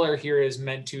because the color here is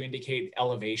meant to indicate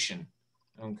elevation.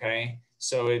 Okay,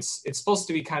 so it's supposed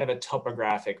to be kind of a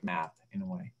topographic map in a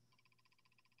way.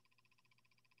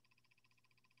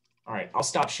 All right, I'll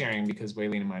stop sharing because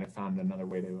Waylena might have found another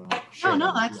way to share.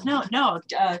 No, that's no.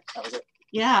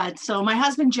 Yeah, so my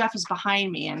husband Jeff is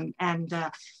behind me, and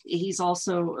he's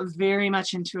also very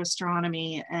much into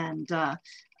astronomy. And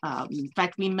in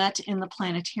fact, we met in the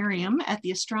planetarium at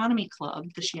the Astronomy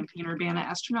Club, the Champaign-Urbana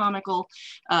Astronomical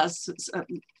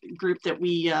group that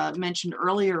we mentioned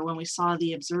earlier when we saw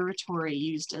the observatory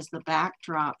used as the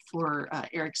backdrop for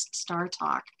Erik's Star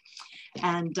Talk.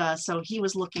 And so he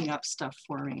was looking up stuff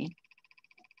for me.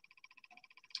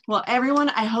 Well, everyone,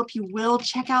 I hope you will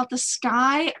check out the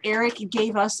sky. Erik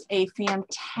gave us a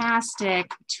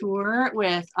fantastic tour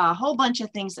with a whole bunch of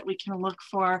things that we can look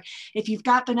for. If you've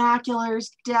got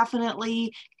binoculars,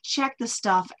 definitely check the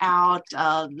stuff out.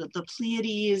 The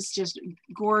Pleiades, just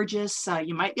gorgeous.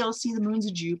 You might be able to see the moons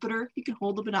of Jupiter. You can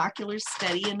hold the binoculars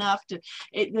steady enough to,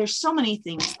 there's so many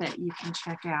things that you can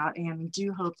check out, and we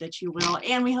do hope that you will.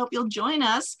 And we hope you'll join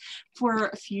us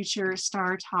for future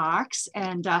Star Talks.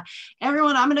 And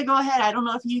everyone, I'm gonna go ahead. I don't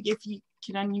know if you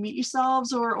can unmute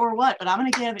yourselves or what, but I'm gonna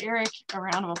give Erik a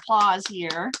round of applause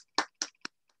here.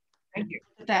 Thank you.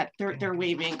 That they're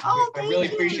waving. Oh, I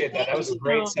really appreciate that. That was a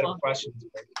great set of questions.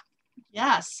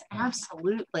 Yes,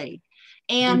 absolutely.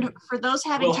 And for those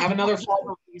having we'll have another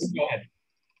go ahead.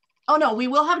 Oh no, we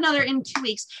will have another in 2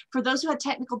 weeks. For those who had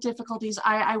technical difficulties,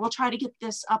 I will try to get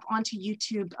this up onto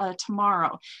YouTube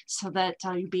tomorrow so that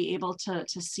you'll be able to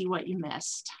see what you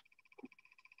missed.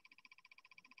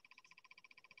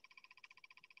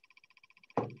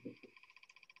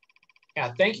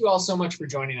 Yeah, thank you all so much for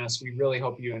joining us. We really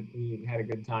hope you had a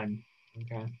good time.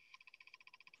 Okay.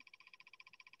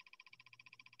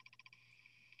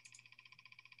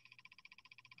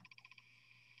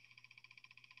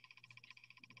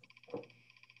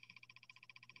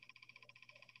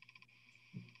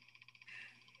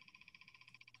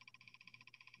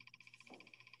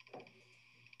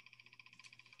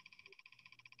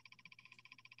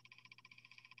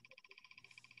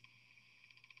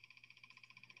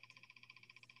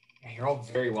 Yeah, you're all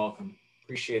very welcome.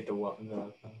 Appreciate the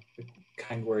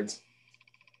kind words.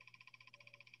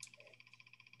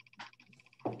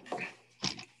 I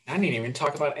didn't even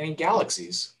talk about any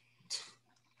galaxies.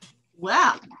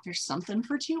 Well, there's something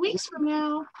for 2 weeks from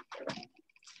now.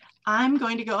 I'm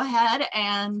going to go ahead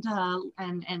and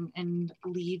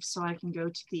leave so I can go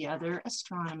to the other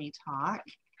astronomy talk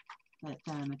that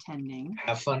I'm attending.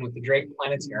 Have fun with the Drake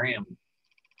Planetarium.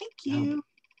 Thank you.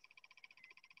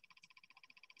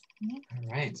 All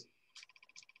right.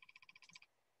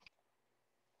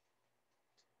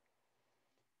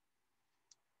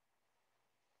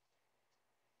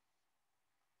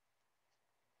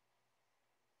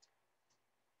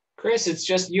 Chris, it's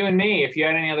just you and me. If you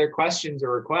had any other questions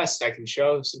or requests, I can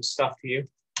show some stuff to you.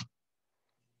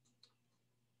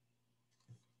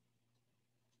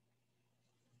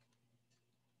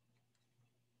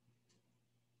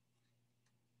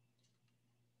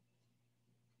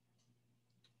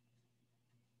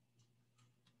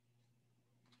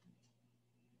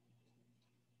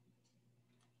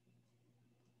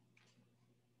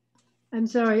 I'm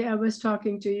sorry, I was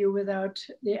talking to you without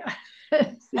the.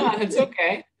 No, it's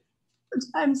okay.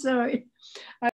 I'm sorry.